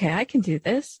like, oh, okay, I can do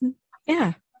this.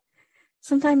 Yeah.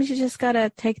 Sometimes you just got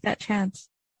to take that chance.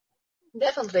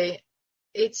 Definitely.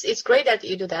 It's great that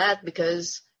you do that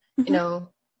because,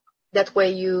 that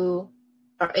way you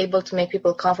are able to make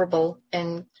people comfortable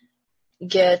and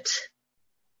get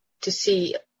to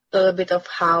see a little bit of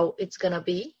how it's going to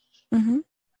be. And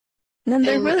then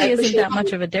there really isn't that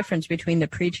much of a difference between the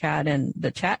pre-chat and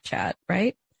the chat,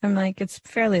 right? I'm like, it's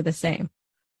fairly the same.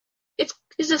 It's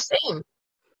the same.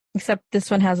 Except this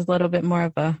one has a little bit more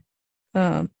of a,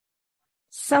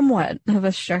 somewhat of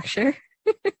a structure.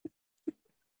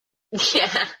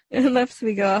 Yeah. Unless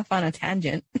we go off on a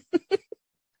tangent.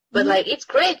 But it's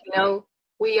great,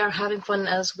 we are having fun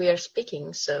as we are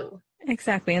speaking, so.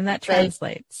 Exactly, and that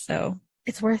translates, so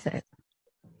it's worth it.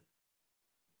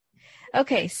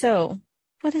 Okay, so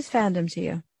what is fandom to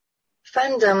you?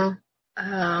 Fandom,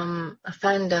 a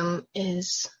fandom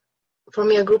is, for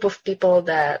me, a group of people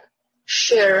that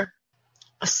share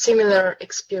a similar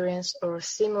experience or a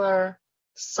similar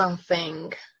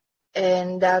something,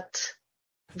 and that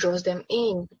draws them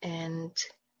in and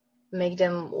make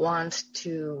them want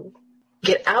to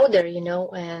get out there,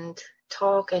 and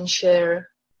talk and share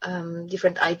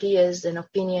different ideas and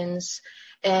opinions,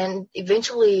 and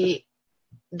eventually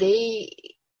they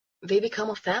become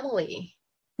a family.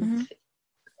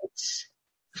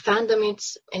 Fandom,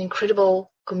 it's an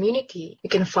incredible community. You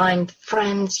can find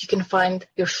friends, you can find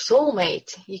your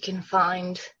soulmate, you can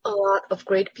find a lot of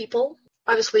great people.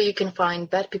 Obviously, you can find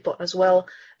bad people as well,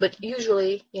 but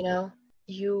usually,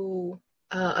 you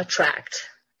attract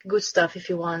good stuff if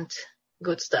you want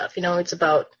good stuff. It's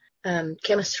about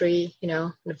chemistry,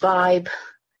 the vibe.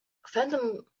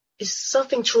 Fandom is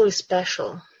something truly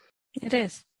special. It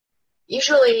is.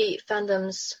 Usually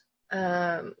fandoms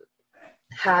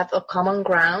have a common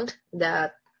ground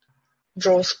that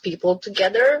draws people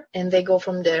together, and they go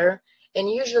from there. And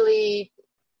usually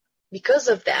because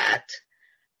of that,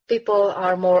 people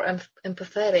are more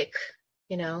empathetic,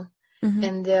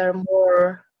 and they're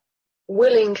more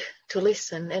willing to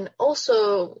listen. And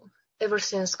also, ever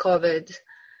since COVID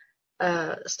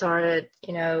started,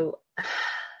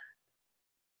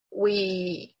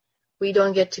 we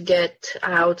don't get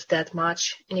out that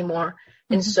much anymore.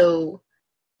 Mm-hmm. And so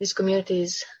these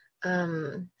communities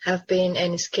have been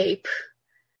an escape,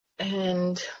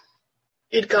 and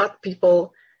it got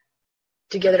people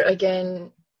together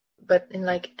again, but in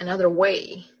like another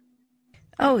way.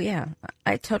 Oh, yeah,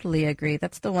 I totally agree.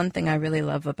 That's the one thing I really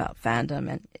love about fandom.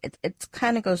 And it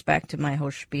kind of goes back to my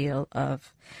whole spiel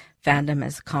of fandom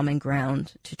as common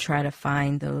ground, to try to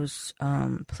find those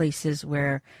places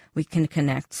where we can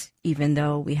connect, even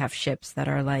though we have ships that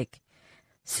are like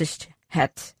cis,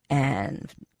 het,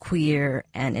 and queer,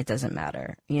 and it doesn't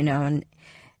matter, and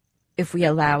if we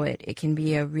allow it, it can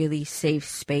be a really safe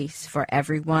space for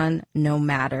everyone, no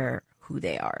matter who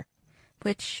they are,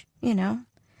 which,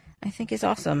 I think is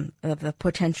awesome, of the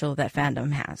potential that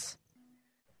fandom has.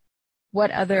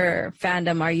 What other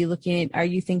fandom are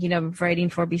you thinking of writing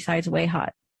for besides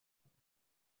WayHaught?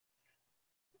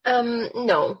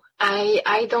 No,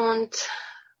 I don't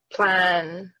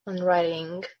plan on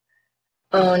writing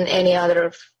on any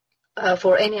other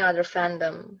for any other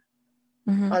fandom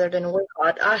other than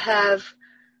WayHaught. I have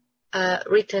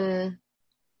written,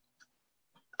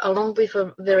 along with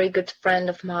a very good friend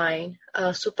of mine, a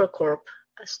Supercorp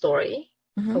story,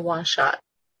 a one-shot.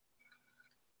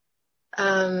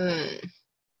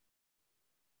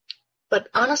 But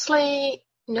honestly,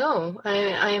 no,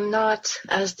 I am not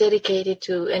as dedicated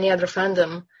to any other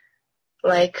fandom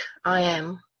like I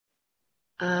am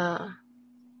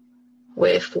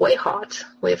with WayHaught,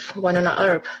 with Wynonna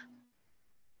Earp.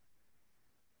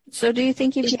 So do you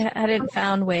think if you hadn't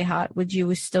found WayHaught, would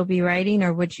you still be writing,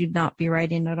 or would you not be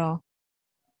writing at all?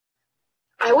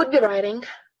 I would be writing,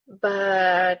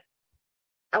 but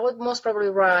I would most probably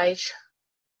write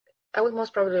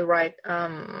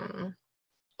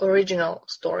original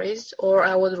stories, or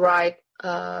I would write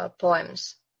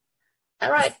poems. I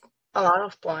write a lot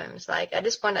of poems. Like at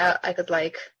this point, I could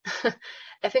I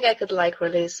think I could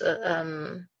release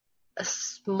a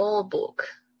small book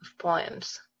of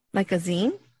poems. Like a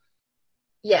zine?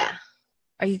 Yeah.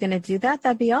 Are you going to do that?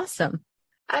 That'd be awesome.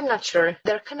 I'm not sure.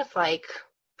 They're kind of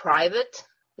private.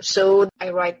 So I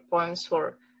write poems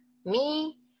for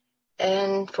me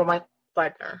and for my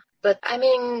partner. But I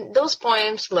mean, those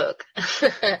poems, look,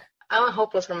 I'm a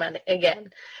hopeless romantic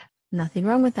again. Nothing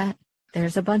wrong with that.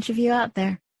 There's a bunch of you out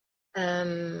there.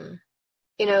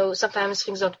 Sometimes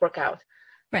things don't work out.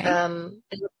 Right.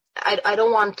 I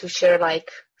don't want to share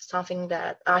something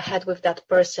that I had with that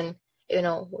person,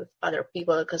 with other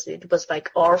people, because it was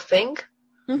our thing.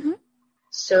 Mm-hmm.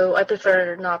 So I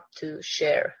prefer not to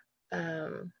share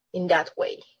in that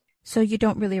way. So you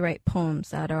don't really write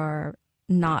poems that are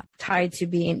not tied to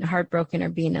being heartbroken or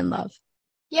being in love?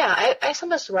 Yeah, I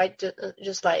sometimes write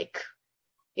just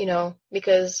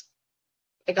because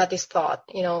I got this thought,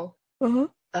 about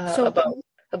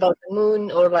the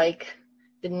moon, or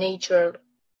the nature,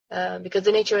 because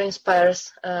the nature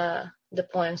inspires the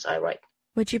poems I write.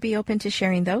 Would you be open to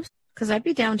sharing those? Because I'd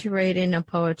be down to writing a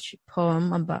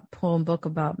poem book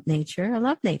about nature. I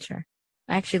love nature.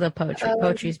 I actually love poetry.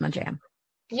 Poetry is my jam.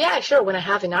 Yeah, sure. When I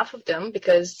have enough of them,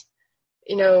 because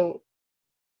it's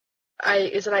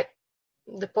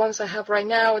the poems I have right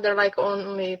now, they're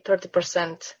only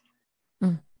 30%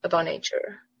 about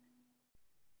nature.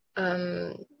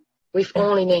 With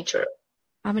only nature.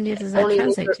 How many does that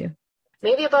translate to?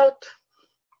 Maybe about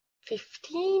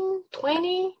 15,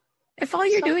 20. If all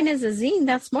you're doing is a zine,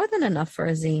 that's more than enough for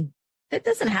a zine. It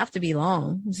doesn't have to be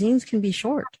long. Zines can be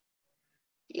short.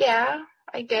 Yeah,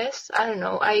 I guess. I don't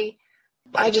know. I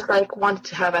just want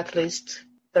to have at least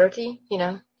 30,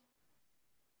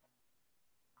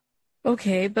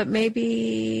 Okay, but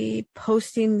maybe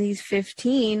posting these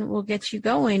 15 will get you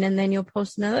going, and then you'll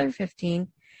post another 15,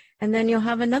 and then you'll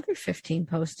have another 15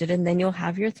 posted, and then you'll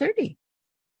have your 30.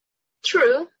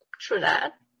 True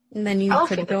that. And then you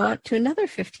could go out to another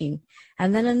 15,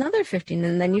 and then another 15,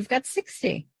 and then you've got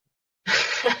 60.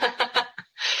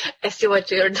 I see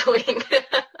what you're doing.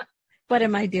 What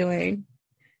am I doing?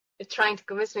 You're trying to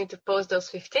convince me to post those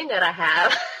 15 that I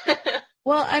have.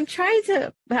 Well, I'm trying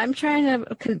to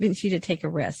convince you to take a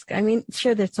risk. I mean,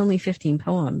 sure, there's only 15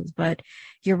 poems, but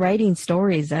you're writing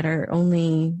stories that are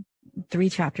only 3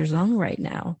 chapters long right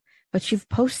now, but you've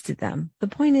posted them. The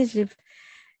point is,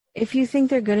 if you think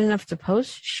they're good enough to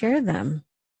post, share them.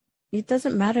 It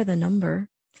doesn't matter the number.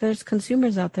 If there's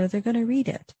consumers out there, they're going to read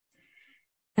it.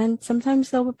 And sometimes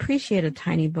they'll appreciate a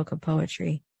tiny book of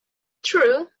poetry.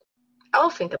 True. I'll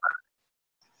think about it.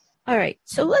 All right,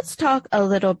 so let's talk a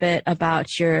little bit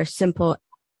about your simple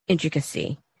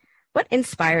intricacy. What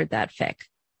inspired that fic?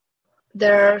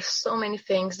 There are so many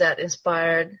things that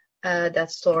inspired that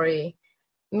story.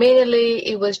 Mainly,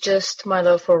 it was just my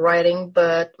love for writing,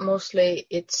 but mostly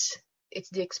it's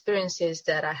the experiences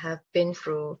that I have been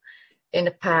through in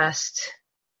the past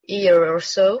year or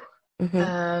so.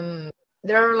 Mm-hmm.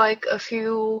 There are like a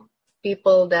few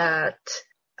people that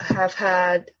have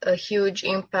had a huge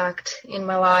impact in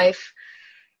my life,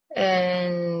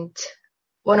 and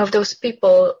one of those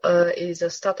people is a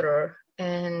stutterer,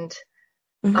 and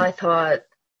mm-hmm. I thought,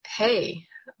 hey,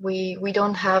 we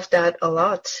don't have that a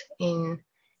lot in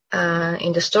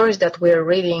the stories that we're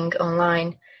reading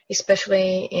online,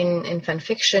 especially in fan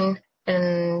fiction,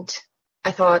 and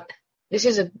I thought this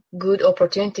is a good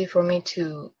opportunity for me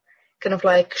to kind of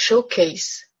like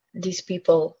showcase these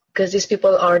people, because these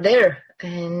people are there,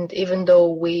 and even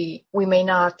though we may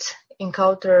not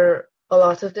encounter a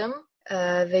lot of them,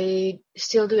 they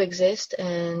still do exist,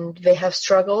 and they have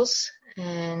struggles,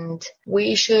 and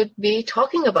we should be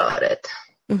talking about it.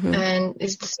 Mm-hmm. And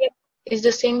it's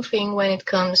the same thing when it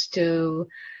comes to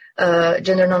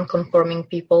gender non-conforming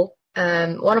people.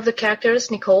 One of the characters,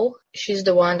 Nicole, she's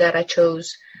the one that I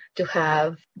chose to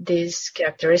have these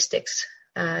characteristics.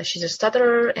 She's a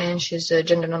stutterer, and she's a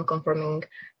gender non-conforming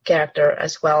character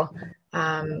as well.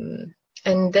 And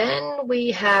then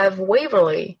we have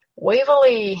Waverly.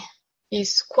 Waverly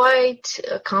is quite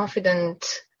a confident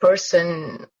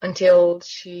person until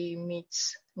she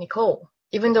meets Nicole.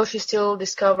 Even though she's still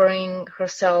discovering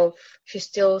herself, she's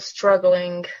still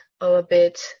struggling a little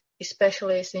bit,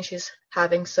 especially since she's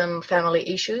having some family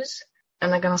issues.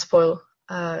 I'm not going to spoil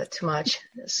too much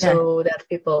so that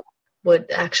people would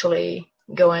actually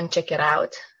go and check it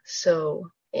out.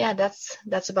 So yeah,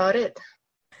 that's about it.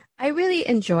 I really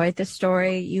enjoyed the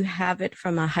story. You have it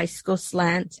from a high school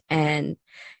slant, and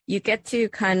you get to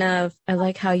I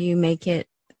like how you make it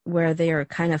where they are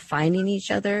kind of finding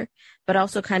each other, but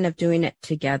also kind of doing it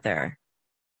together.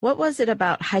 What was it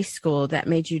about high school that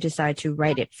made you decide to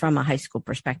write it from a high school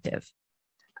perspective?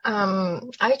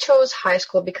 I chose high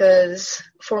school because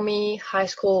for me, high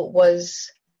school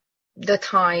was the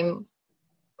time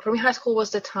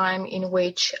in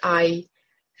which I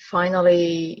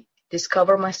finally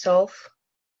discover myself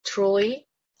truly.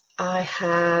 I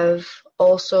have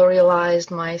also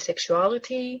realized my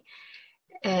sexuality,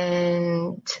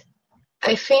 and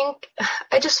I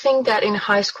just think that in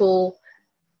high school,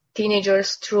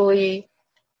 teenagers truly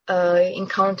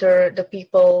encounter the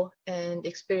people and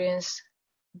experience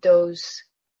those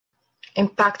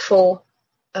impactful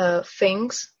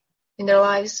things in their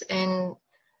lives, and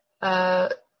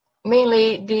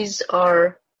mainly these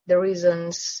are the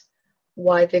reasons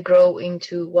why they grow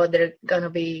into what they're gonna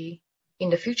be in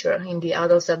the future, in the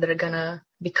adults that they're gonna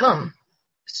become.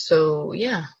 So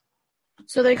yeah.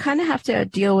 So they kind of have to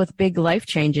deal with big life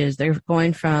changes. They're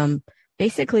going from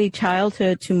basically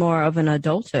childhood to more of an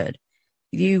adulthood.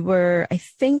 You were, I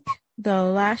think the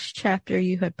last chapter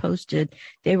you had posted,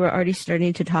 they were already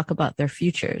starting to talk about their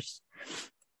futures.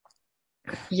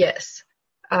 Yes.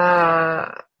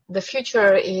 The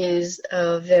future is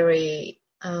a very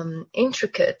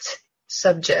intricate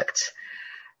subject.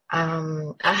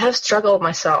 I have struggled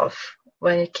myself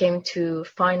when it came to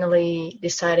finally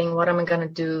deciding what am I going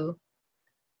to do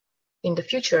in the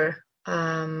future.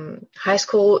 High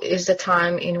school is the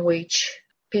time in which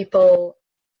people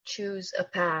choose a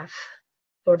path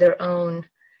for their own,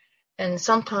 and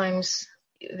sometimes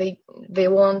they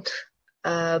won't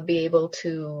be able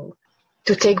to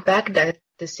take back that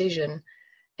decision,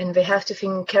 and they have to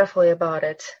think carefully about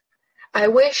it. I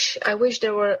wish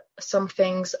there were some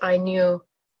things I knew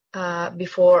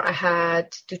before I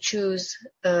had to choose,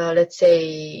 let's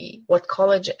say, what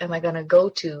college am I going to go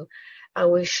to. I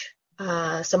wish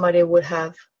somebody would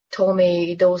have told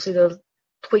me those little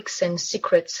tweaks and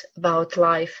secrets about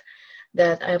life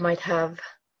that that might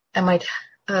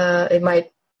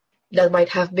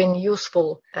have been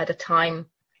useful at the time.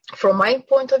 From my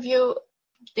point of view,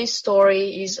 this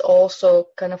story is also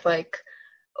kind of like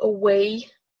a way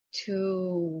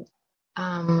to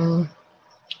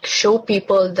show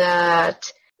people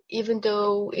that even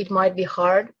though it might be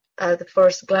hard at the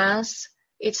first glance,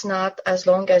 it's not as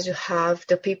long as you have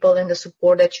the people and the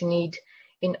support that you need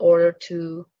in order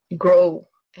to grow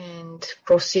and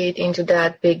proceed into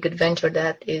that big adventure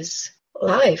that is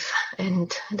life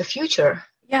and the future.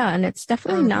 Yeah, and it's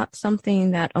definitely not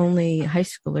something that only high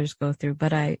schoolers go through,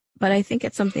 but I think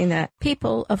it's something that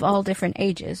people of all different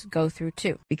ages go through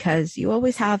too, because you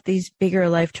always have these bigger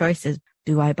life choices.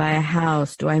 Do I buy a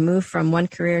house? Do I move from one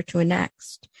career to a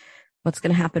next? What's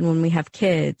going to happen when we have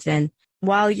kids? And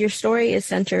while your story is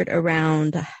centered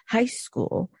around high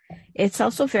school, it's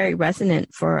also very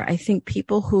resonant for, I think,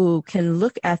 people who can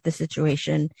look at the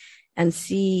situation and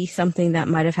see something that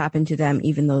might have happened to them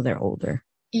even though they're older.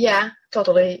 Yeah,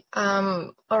 totally.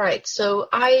 All right. So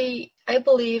I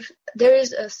believe there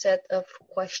is a set of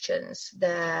questions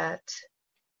that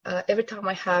every time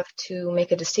I have to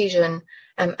make a decision,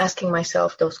 I'm asking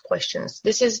myself those questions.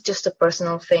 This is just a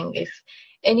personal thing. If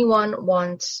anyone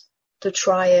wants to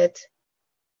try it,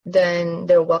 then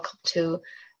they're welcome to.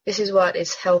 This is what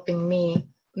is helping me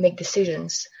make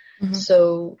decisions. Mm-hmm.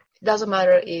 So it doesn't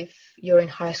matter if you're in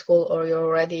high school or you're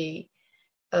already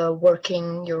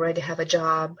working, you already have a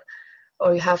job,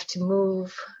 or you have to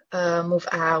move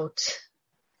out.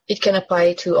 It can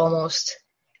apply to almost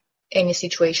any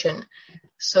situation.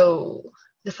 So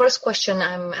the first question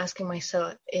I'm asking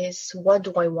myself is, what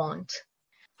do I want?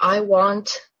 I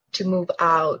want to move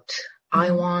out. Mm-hmm.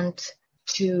 I want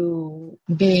to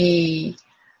be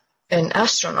an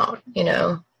astronaut,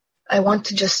 I want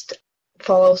to just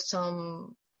follow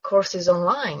some courses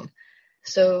online.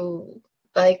 So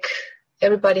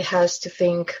everybody has to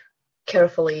think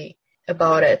carefully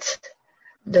about it.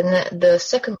 The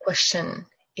second question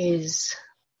is,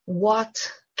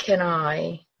 what can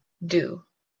I do?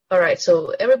 All right, so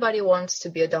everybody wants to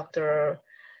be a doctor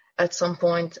at some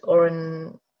point, or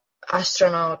an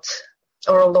astronaut,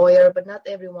 or a lawyer, but not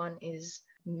everyone is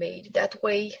made that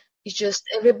way. It's just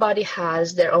everybody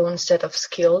has their own set of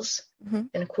skills mm-hmm.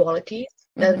 and qualities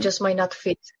that mm-hmm. just might not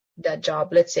fit that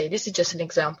job. Let's say this is just an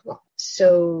example.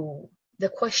 So the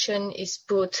question is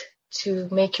put to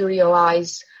make you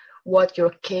realize what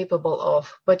you're capable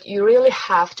of, but you really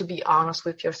have to be honest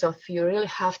with yourself. You really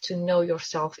have to know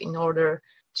yourself in order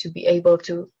to be able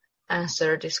to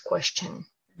answer this question.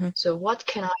 Mm-hmm. So what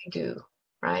can I do,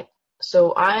 right?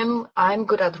 So I'm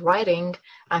good at writing,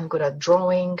 I'm good at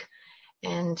drawing,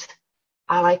 and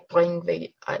I like playing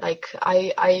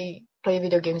I play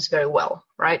video games very well,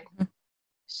 right? Mm-hmm.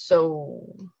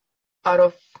 So out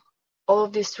of all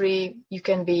of these three, you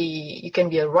can be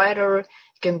a writer,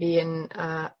 you can be an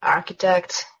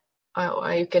architect,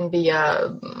 you can be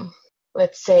a,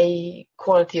 let's say,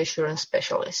 quality assurance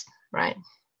specialist, right?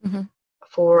 Mm-hmm.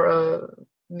 For a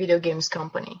video games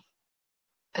company.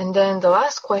 And then the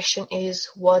last question is,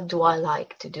 what do I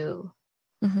like to do?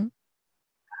 Mm-hmm.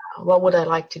 What would I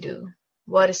like to do?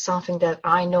 What is something that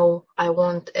I know I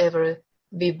won't ever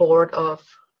be bored of,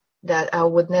 that I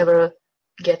would never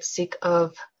get sick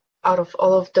of? Out of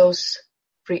all of those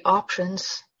three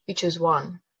options, you choose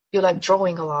one. You like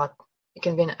drawing a lot, you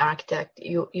can be an architect.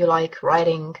 You like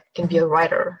writing, you can be a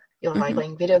writer. You like mm-hmm.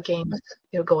 playing video games.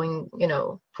 You're going,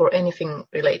 for anything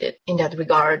related in that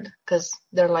regard, because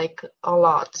there are a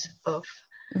lot of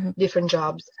mm-hmm. different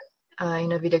jobs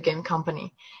in a video game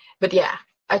company. But yeah,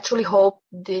 I truly hope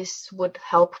this would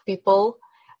help people.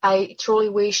 I truly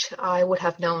wish I would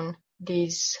have known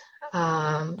these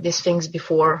things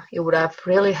before. It would have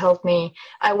really helped me.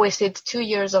 I wasted 2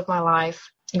 years of my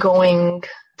life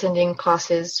attending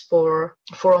classes for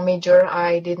a major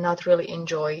I did not really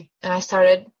enjoy, and I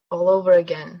started all over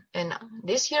again. And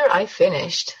this year I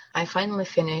finally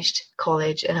finished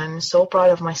college, and I'm so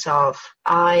proud of myself.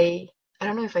 I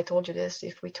don't know if I told you this,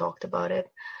 if we talked about it.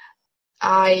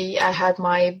 I had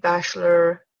my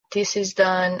bachelor thesis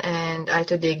done, and I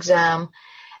took the exam,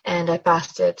 and I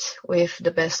passed it with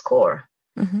the best score.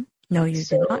 Mm-hmm. No, you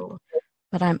did not,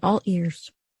 but I'm all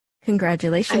ears.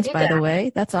 Congratulations, by the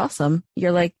way. That's awesome.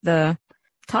 You're like the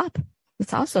top.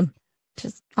 It's awesome.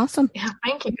 Just awesome. Yeah,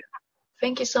 thank you.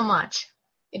 Thank you so much.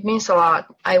 It means a lot.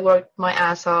 I worked my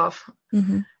ass off.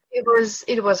 Mm-hmm.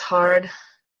 It was hard.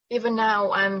 Even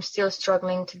now, I'm still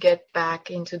struggling to get back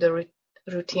into the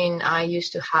routine I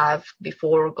used to have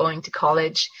before going to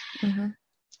college. Mm-hmm.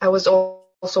 I was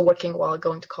also working while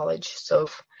going to college.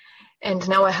 And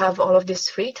now I have all of this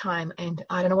free time, and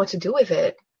I don't know what to do with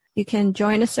it. You can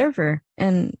join a server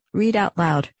and read out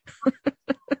loud.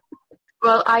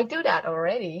 Well, I do that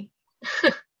already.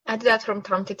 I do that from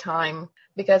time to time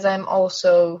because I'm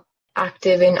also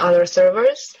active in other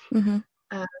servers. Mm-hmm.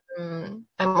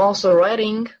 I'm also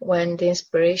writing when the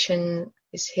inspiration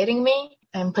is hitting me.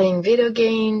 I'm playing video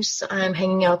games. I'm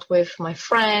hanging out with my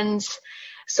friends.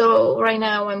 So right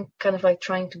now I'm kind of like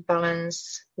trying to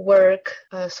balance work,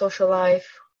 social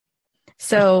life.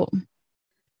 So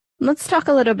let's talk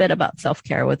a little bit about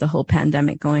self-care with the whole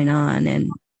pandemic going on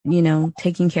and,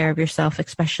 taking care of yourself,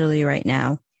 especially right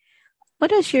now.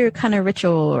 What is your kind of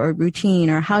ritual or routine,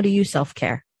 or how do you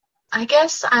self-care? I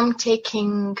guess I'm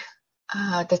taking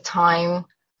the time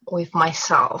with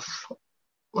myself.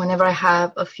 Whenever I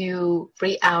have a few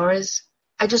free hours,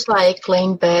 I just like lay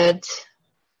in bed,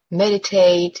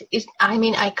 meditate.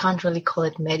 I can't really call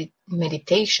it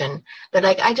meditation, but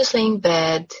like I just lay in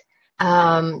bed,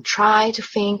 try to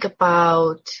think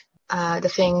about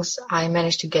the things I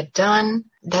managed to get done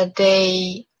that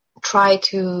day, try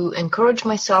to encourage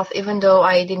myself, even though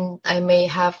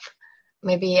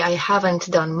maybe I haven't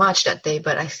done much that day,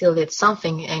 but I still did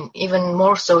something. And even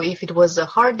more so, if it was a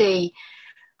hard day,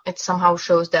 it somehow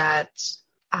shows that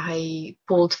I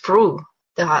pulled through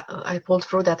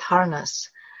that harness,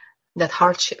 that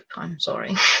hardship. I'm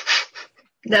sorry.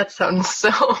 That sounds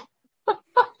so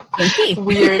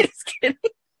weird.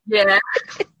 Yeah.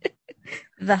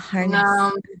 The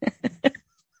harness.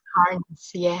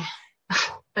 Harness, yeah.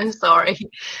 I'm sorry.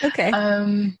 Okay.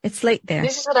 It's late there.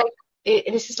 This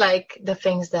is like the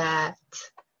things that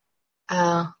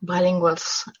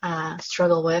bilinguals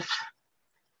struggle with,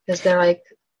 because there are like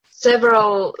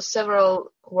several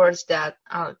words that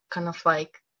are kind of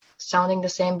like sounding the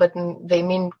same, but they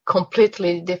mean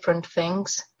completely different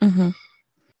things. Mm-hmm.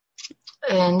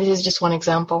 And this is just one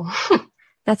example.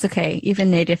 That's okay. Even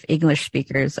native English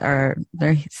speakers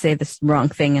they say this wrong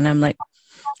thing, and I'm like,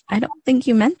 I don't think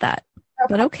you meant that.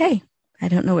 But okay, I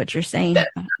don't know what you're saying,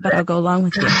 but I'll go along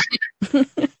with you.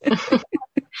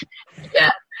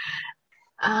 Yeah.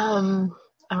 All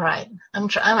right. I'm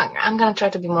gonna try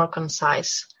to be more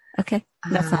concise. Okay,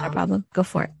 that's not a problem. Go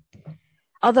for it.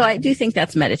 Although I do think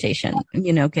that's meditation.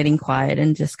 Getting quiet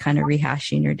and just kind of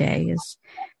rehashing your day is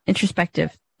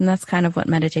introspective, and that's kind of what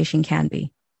meditation can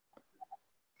be.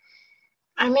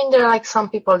 I mean, there are like some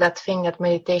people that think that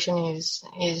meditation is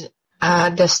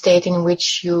the state in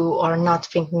which you are not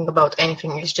thinking about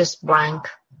anything. It's just blank.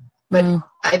 But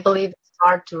I believe it's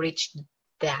hard to reach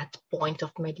that point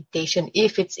of meditation,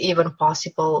 if it's even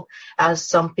possible, as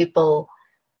some people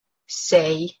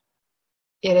say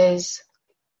it is.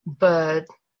 But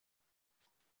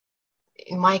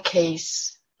in my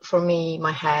case, for me,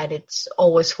 my head, it's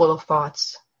always full of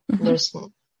thoughts. Mm-hmm.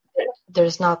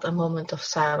 There's not a moment of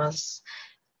silence.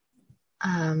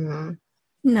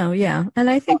 No, yeah. And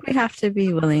I think we have to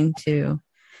be willing to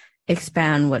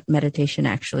expand what meditation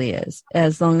actually is,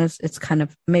 as long as it's kind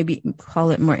of, maybe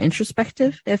call it more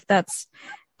introspective, if that's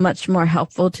much more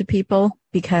helpful to people,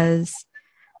 because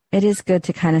it is good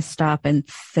to kind of stop and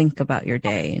think about your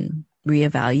day and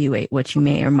reevaluate what you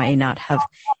may or may not have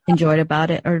enjoyed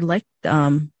about it, or liked,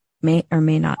 may or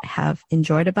may not have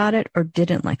enjoyed about it, or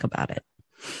didn't like about it.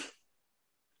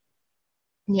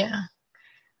 Yeah.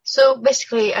 So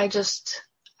basically, I just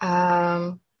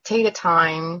take the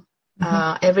time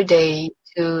every day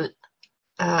to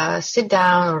sit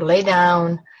down or lay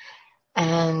down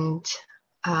and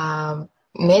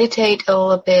meditate a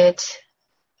little bit,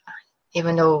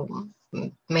 even though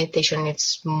meditation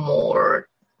is more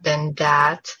than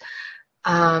that.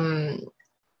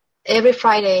 Every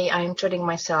Friday, I'm treating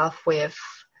myself with,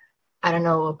 I don't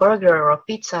know, a burger or a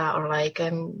pizza, or like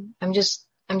I'm just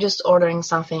ordering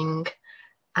something.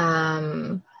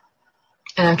 And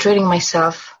I'm treating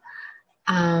myself.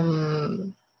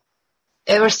 Ever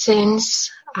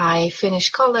since I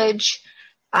finished college,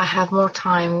 I have more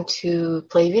time to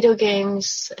play video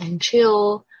games and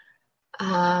chill,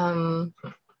 hang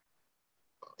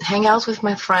out with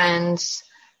my friends,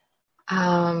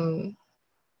 trying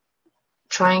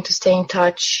to stay in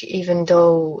touch, even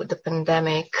though the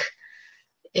pandemic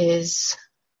is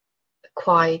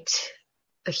quite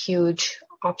a huge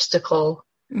obstacle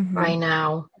right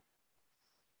now.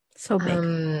 So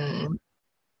big.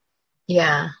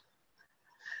 Yeah.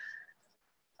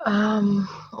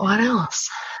 What else?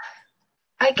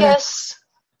 I guess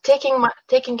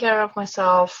taking care of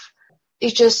myself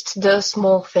is just the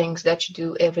small things that you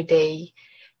do every day.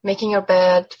 Making your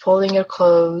bed, folding your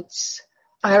clothes,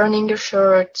 ironing your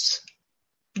shirts,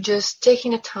 just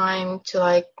taking the time to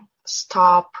like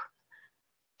stop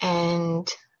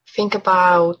and think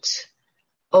about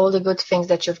all the good things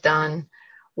that you've done,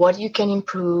 what you can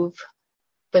improve,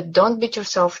 but don't beat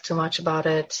yourself too much about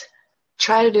it.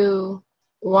 Try to do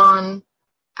one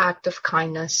act of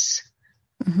kindness,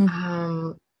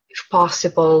 if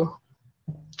possible.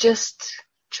 Just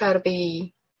try to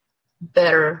be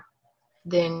better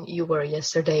than you were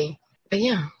yesterday. But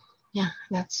yeah,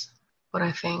 that's what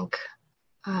I think.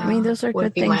 I mean, those are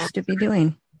good things to be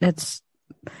doing.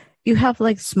 You have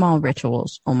like small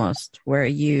rituals almost where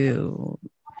you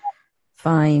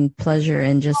find pleasure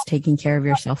in just taking care of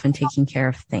yourself and taking care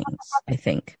of things. I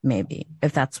think maybe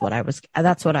if that's what I was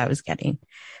getting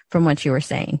from what you were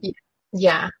saying.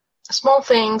 Yeah. Small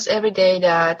things every day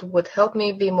that would help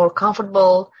me be more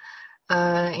comfortable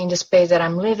in the space that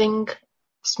I'm living.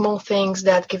 Small things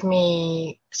that give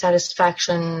me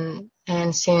satisfaction.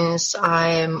 And since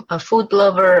I'm a food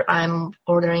lover, I'm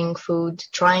ordering food,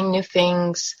 trying new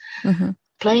things,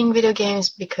 playing video games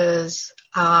because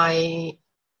I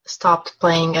stopped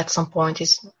playing at some point.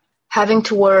 Is having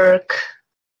to work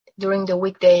during the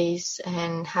weekdays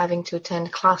and having to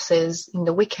attend classes in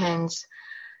the weekends.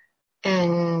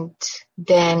 And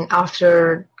then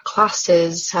after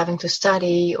classes, having to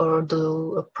study or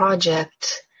do a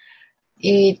project,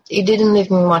 it didn't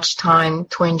leave me much time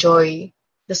to enjoy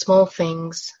the small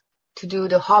things, to do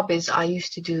the hobbies I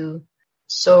used to do.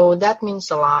 So that means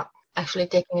a lot, actually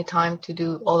taking the time to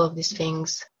do all of these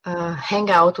things. Hang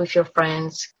out with your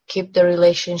friends, keep the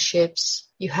relationships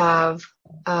you have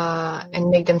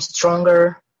and make them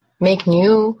stronger, make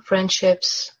new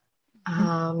friendships,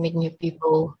 meet new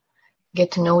people,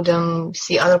 get to know them,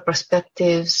 see other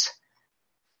perspectives.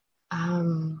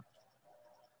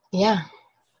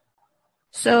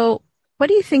 So what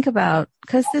do you think about,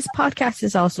 because this podcast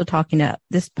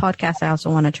I also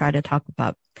want to try to talk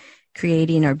about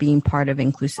creating or being part of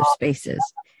inclusive spaces.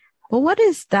 But what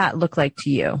does that look like to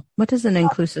you? What does an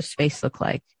inclusive space look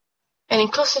like? An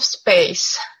inclusive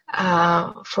space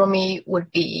for me would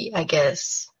be, I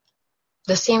guess,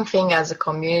 the same thing as a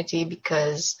community,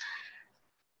 because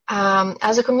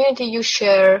as a community, you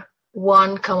share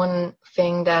one common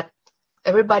thing that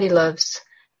everybody loves.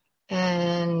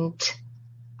 And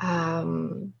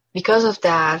because of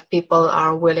that, people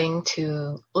are willing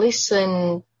to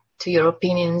listen to your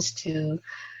opinions, to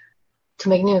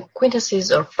make new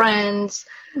acquaintances or friends.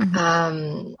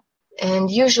 And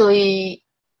usually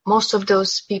most of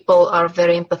those people are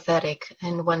very empathetic.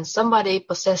 And when somebody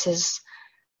possesses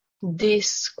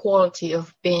this quality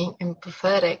of being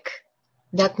empathetic,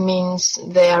 that means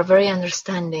they are very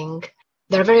understanding.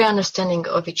 They're very understanding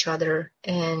of each other,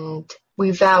 and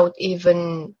without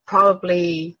even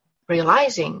probably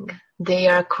realizing, they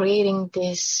are creating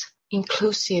this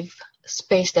inclusive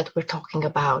space that we're talking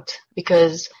about.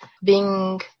 Because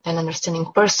being an understanding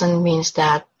person means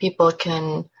that people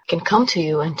can come to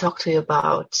you and talk to you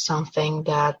about something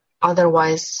that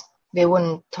otherwise they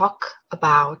wouldn't talk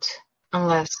about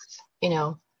unless,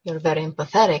 you're very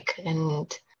empathetic.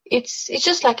 And it's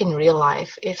just like in real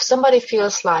life. If somebody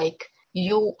feels like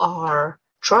you are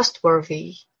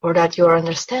trustworthy or that you're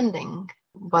understanding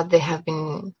what they have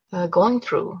been going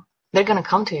through, they're going to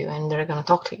come to you and they're going to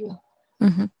talk to you.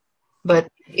 But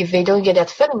if they don't get that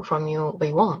feeling from you,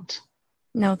 they won't.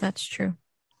 No, that's true.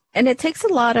 And it takes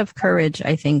a lot of courage,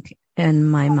 I think, in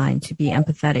my mind, to be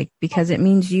empathetic, because it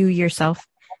means you yourself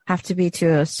have to be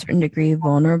to a certain degree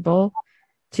vulnerable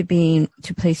to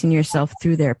placing yourself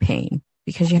through their pain,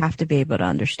 because you have to be able to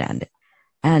understand it.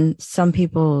 And some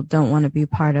people don't want to be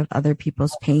part of other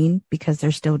people's pain because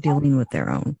they're still dealing with their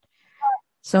own.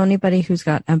 So anybody who's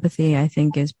got empathy, I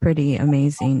think, is pretty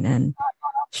amazing and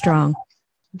strong.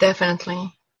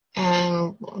 Definitely.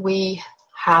 And we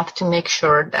have to make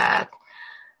sure that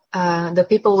the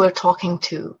people we're talking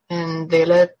to, and they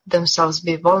let themselves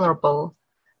be vulnerable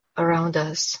around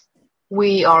us,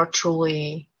 we are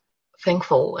truly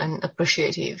thankful and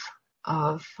appreciative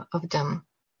of them.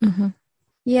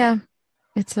 Yeah,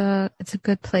 it's a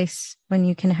good place when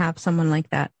you can have someone like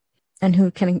that, and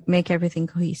who can make everything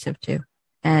cohesive too,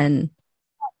 and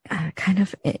kind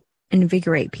of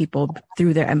invigorate people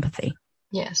through their empathy.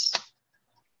 Yes.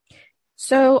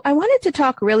 So I wanted to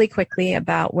talk really quickly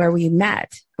about where we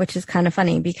met, which is kind of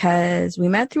funny because we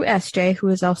met through SJ, who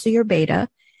is also your beta,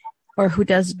 or who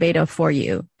does beta for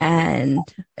you. And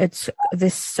it's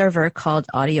this server called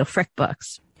Audio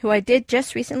FrickBooks, who I did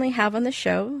just recently have on the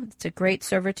show. It's a great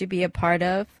server to be a part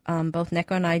of. Both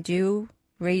Neko and I do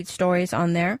read stories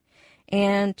on there.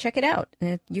 And check it out.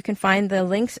 You can find the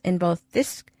links in both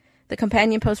the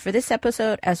companion post for this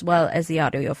episode, as well as the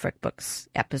Audio FrickBooks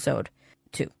episode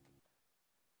too.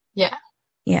 Yeah.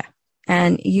 Yeah.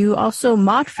 And you also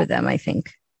mod for them, I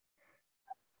think.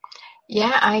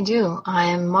 Yeah, I do. I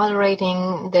am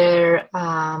moderating their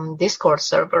Discord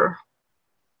server.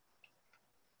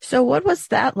 So what was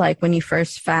that like when you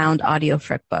first found Audio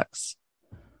FrickBooks?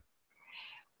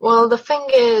 Well, the thing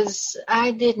is,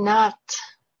 I did not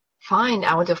find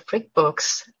Audio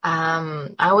FrickBooks.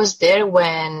 I was there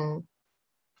when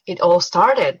it all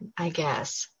started, I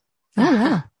guess. Oh,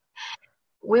 yeah.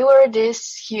 we were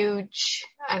this huge,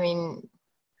 I mean,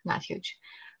 not huge.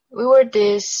 We were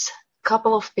this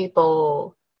couple of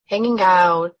people hanging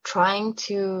out, trying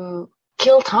to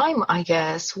kill time, I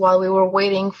guess, while we were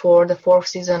waiting for the 4th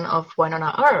season of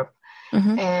Wynonna Earp.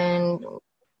 Mm-hmm. And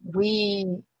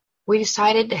we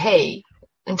decided, hey,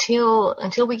 until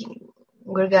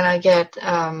we're gonna get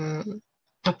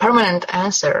a permanent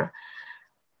answer,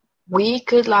 we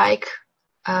could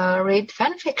read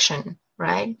fan fiction,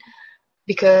 right?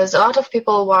 Because a lot of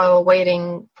people, while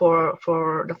waiting for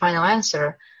the final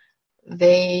answer,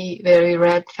 they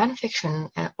read fan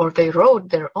fiction, or they wrote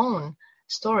their own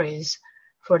stories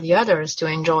for the others to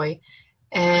enjoy.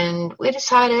 And we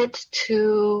decided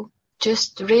to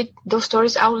just read those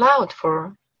stories out loud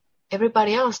for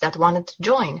everybody else that wanted to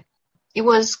join. It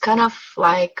was kind of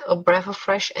like a breath of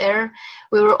fresh air.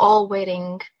 We were all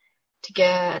waiting to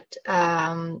get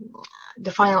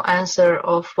the final answer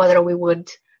of whether we would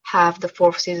have the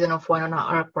 4th season of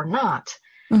Wynonna Earp or not.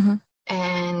 Mm-hmm.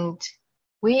 And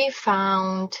we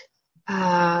found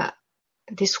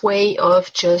this way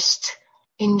of just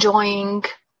enjoying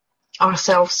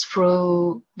ourselves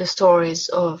through the stories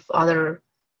of other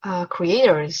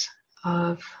creators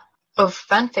of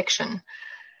fan fiction.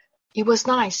 It was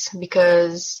nice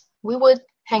because we would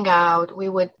hang out, we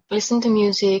would listen to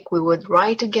music, we would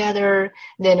write together,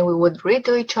 then we would read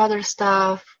to each other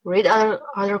stuff, read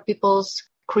other people's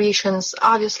creations.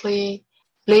 Obviously,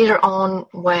 later on,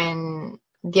 when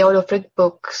the Audio Freak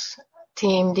Books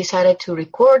team decided to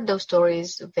record those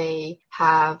stories, they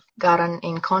have gotten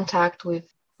in contact with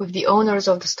the owners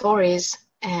of the stories,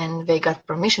 and they got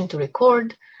permission to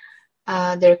record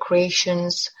their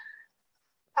creations.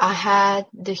 I had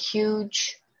the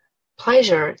huge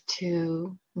pleasure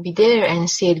to be there and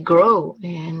see it grow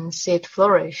and see it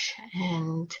flourish,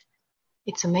 and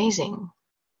it's amazing.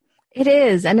 It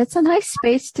is, and it's a nice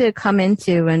space to come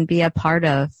into and be a part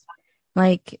of.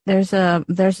 Like, there's a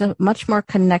much more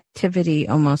connectivity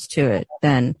almost to it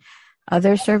than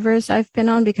other servers I've been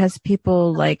on, because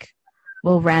people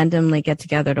will randomly get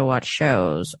together to watch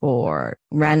shows or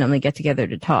randomly get together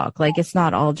to talk. Like, it's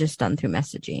not all just done through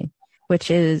messaging, which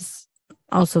is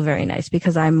also very nice,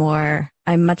 because I'm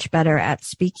much better at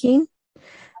speaking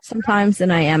sometimes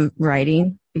than I am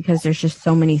writing, because there's just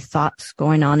so many thoughts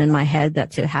going on in my head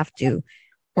that to have to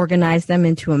organize them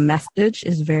into a message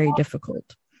is very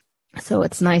difficult. So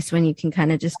it's nice when you can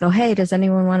kind of just go, hey, does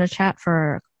anyone want to chat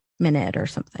for a minute or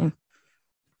something?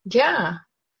 Yeah,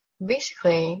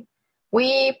 basically,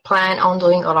 we plan on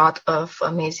doing a lot of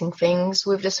amazing things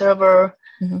with the server.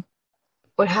 Mm-hmm.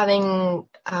 We're having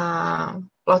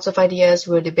lots of ideas.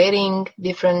 We're debating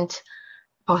different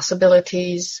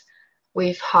possibilities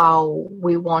with how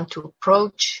we want to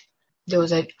approach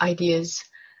those ideas.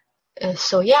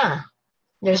 So yeah,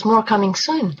 there's more coming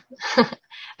soon.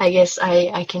 I guess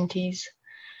I can tease.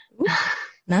 Ooh,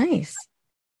 nice.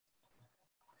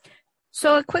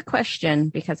 So a quick question,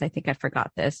 because I think I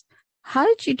forgot this. How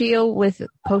did you deal with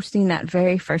posting that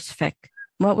very first fic?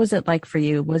 What was it like for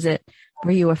you?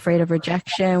 Were you afraid of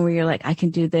rejection? Were you like, I can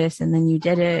do this, and then you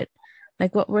did it?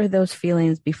 Like, what were those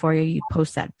feelings before you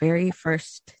post that very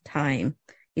first time,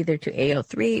 either to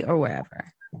AO3 or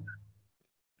wherever?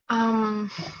 Can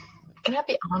I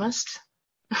be honest?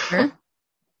 Sure.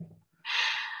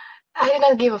 I did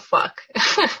not give a fuck.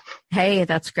 Hey,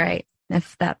 that's great.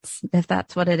 If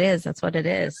that's what it is, that's what it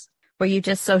is. Were you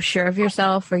just so sure of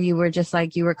yourself, or you were just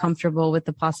like, you were comfortable with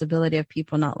the possibility of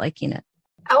people not liking it?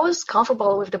 I was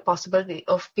comfortable with the possibility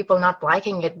of people not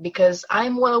liking it, because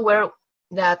I'm well aware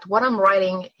that what I'm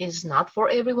writing is not for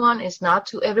everyone. It's not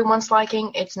to everyone's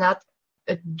liking. It's not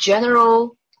a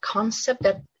general concept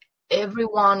that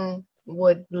everyone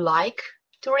would like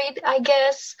to read, I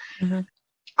guess. Mm-hmm.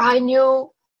 I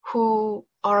knew who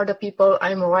are the people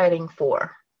I'm writing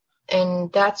for.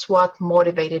 And that's what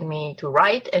motivated me to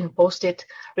write and post it,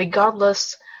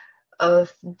 regardless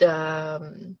of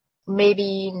the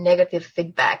maybe negative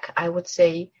feedback, I would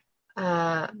say,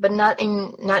 but not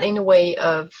in a way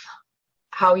of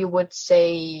how you would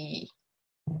say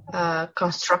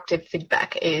constructive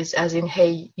feedback is, as in,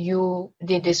 hey, you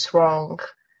did this wrong,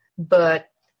 but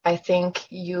I think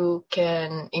you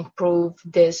can improve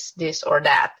this or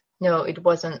that. No, it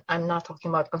wasn't. I'm not talking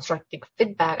about constructive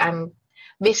feedback. I'm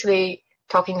basically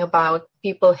talking about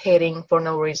people hating for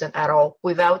no reason at all,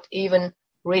 without even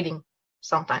reading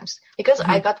sometimes. Because mm-hmm.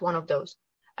 I got one of those.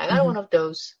 Mm-hmm. one of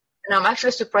those. And I'm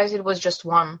actually surprised it was just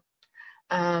one.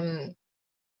 And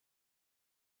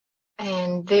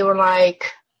they were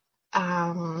like,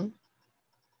 oh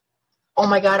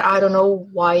my God, I don't know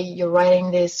why you're writing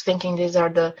this, thinking these are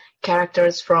the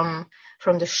characters from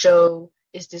the show.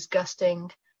 It's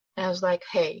disgusting. And I was like,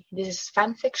 hey, this is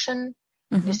fan fiction.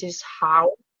 Mm-hmm. This is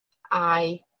how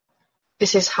I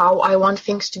want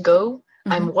things to go.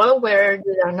 Mm-hmm. I'm well aware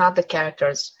they are not the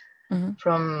characters mm-hmm.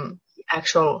 from the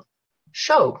actual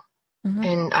show. Mm-hmm.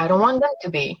 And I don't want them to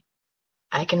be.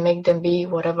 I can make them be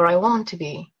whatever I want to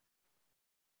be.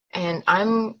 And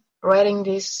I'm writing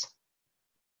this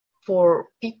for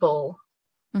people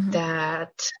mm-hmm.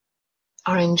 that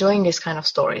are enjoying this kind of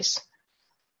stories.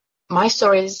 My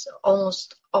stories,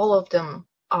 almost all of them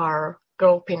are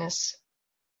girl penis,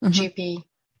 mm-hmm. GP.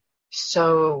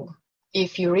 So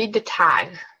if you read the tag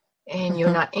and mm-hmm.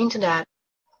 you're not into that,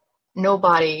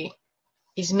 nobody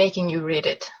is making you read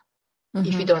it mm-hmm.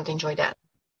 if you don't enjoy that.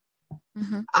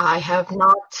 Mm-hmm. I have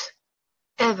not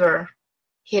ever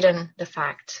hidden the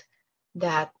fact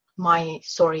that my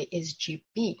story is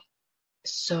GP.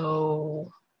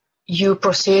 So you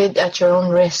proceed at your own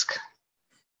risk.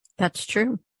 That's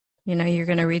true. You know, you're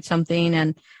going to read something,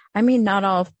 and I mean, not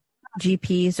all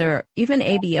GPs or even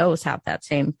ABOs have that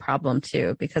same problem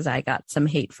too, because I got some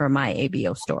hate for my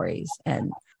ABO stories.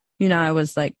 And, you know, I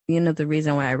was like, you know, the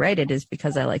reason why I write it is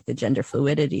because I like the gender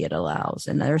fluidity it allows.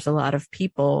 And there's a lot of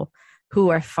people who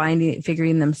are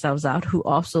figuring themselves out who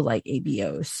also like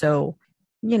ABOs. So,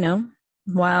 you know,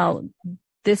 while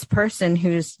this person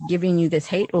who's giving you this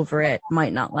hate over it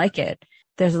might not like it,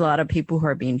 there's a lot of people who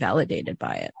are being validated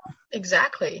by it.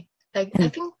 Exactly. Like, I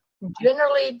think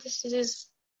generally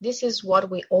this is what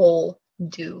we all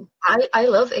do. I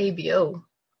love ABO.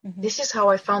 Mm-hmm. This is how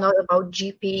I found out about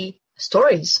GP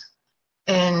stories.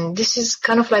 And this is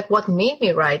kind of like what made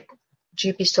me write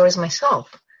GP stories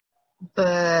myself.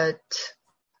 But,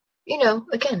 you know,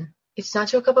 again, it's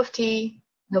not your cup of tea.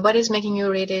 Nobody's making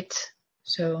you read it.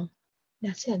 So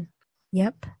that's it.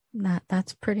 Yep.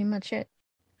 That's pretty much it.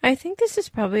 I think this is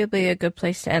probably a good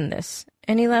place to end this.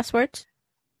 Any last words?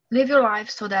 Live your life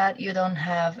so that you don't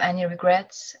have any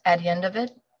regrets at the end of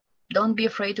it. Don't be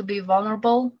afraid to be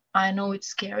vulnerable. I know it's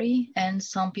scary and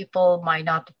some people might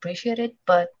not appreciate it,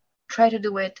 but try to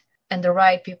do it and the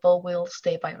right people will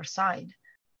stay by your side.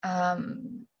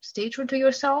 Stay true to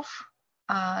yourself.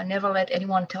 Never let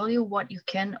anyone tell you what you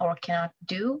can or cannot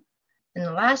do.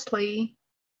 And lastly,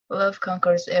 love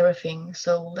conquers everything,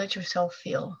 so let yourself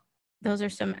feel. Those are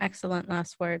some excellent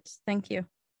last words. Thank you.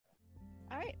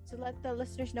 All right, so let the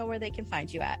listeners know where they can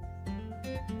find you at.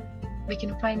 They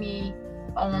can find me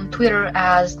on Twitter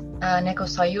as Neko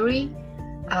Sayuri,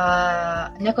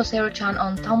 Neko Sayuri-chan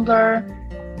on Tumblr,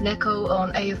 Neko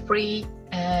on AO3,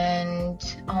 and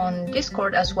on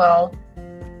Discord as well,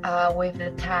 with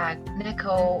the tag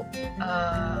Neko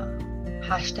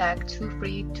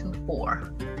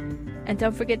 #2324. And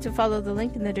don't forget to follow the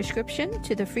link in the description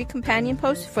to the free companion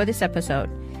post for this episode.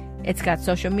 It's got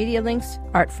social media links,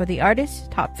 art for the artists,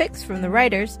 top fics from the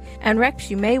writers, and recs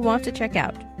you may want to check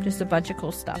out. Just a bunch of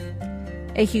cool stuff.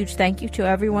 A huge thank you to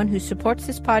everyone who supports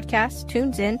this podcast,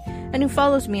 tunes in, and who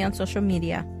follows me on social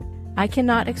media. I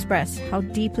cannot express how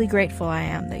deeply grateful I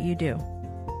am that you do.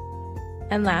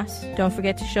 And last, don't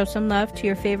forget to show some love to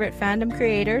your favorite fandom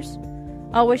creators.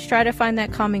 Always try to find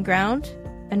that common ground,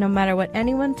 and no matter what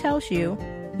anyone tells you,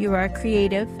 you are a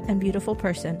creative and beautiful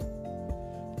person.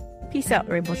 Peace out,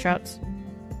 Rainbow Trouts.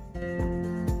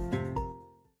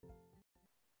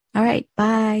 All right,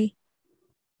 bye.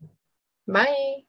 Bye.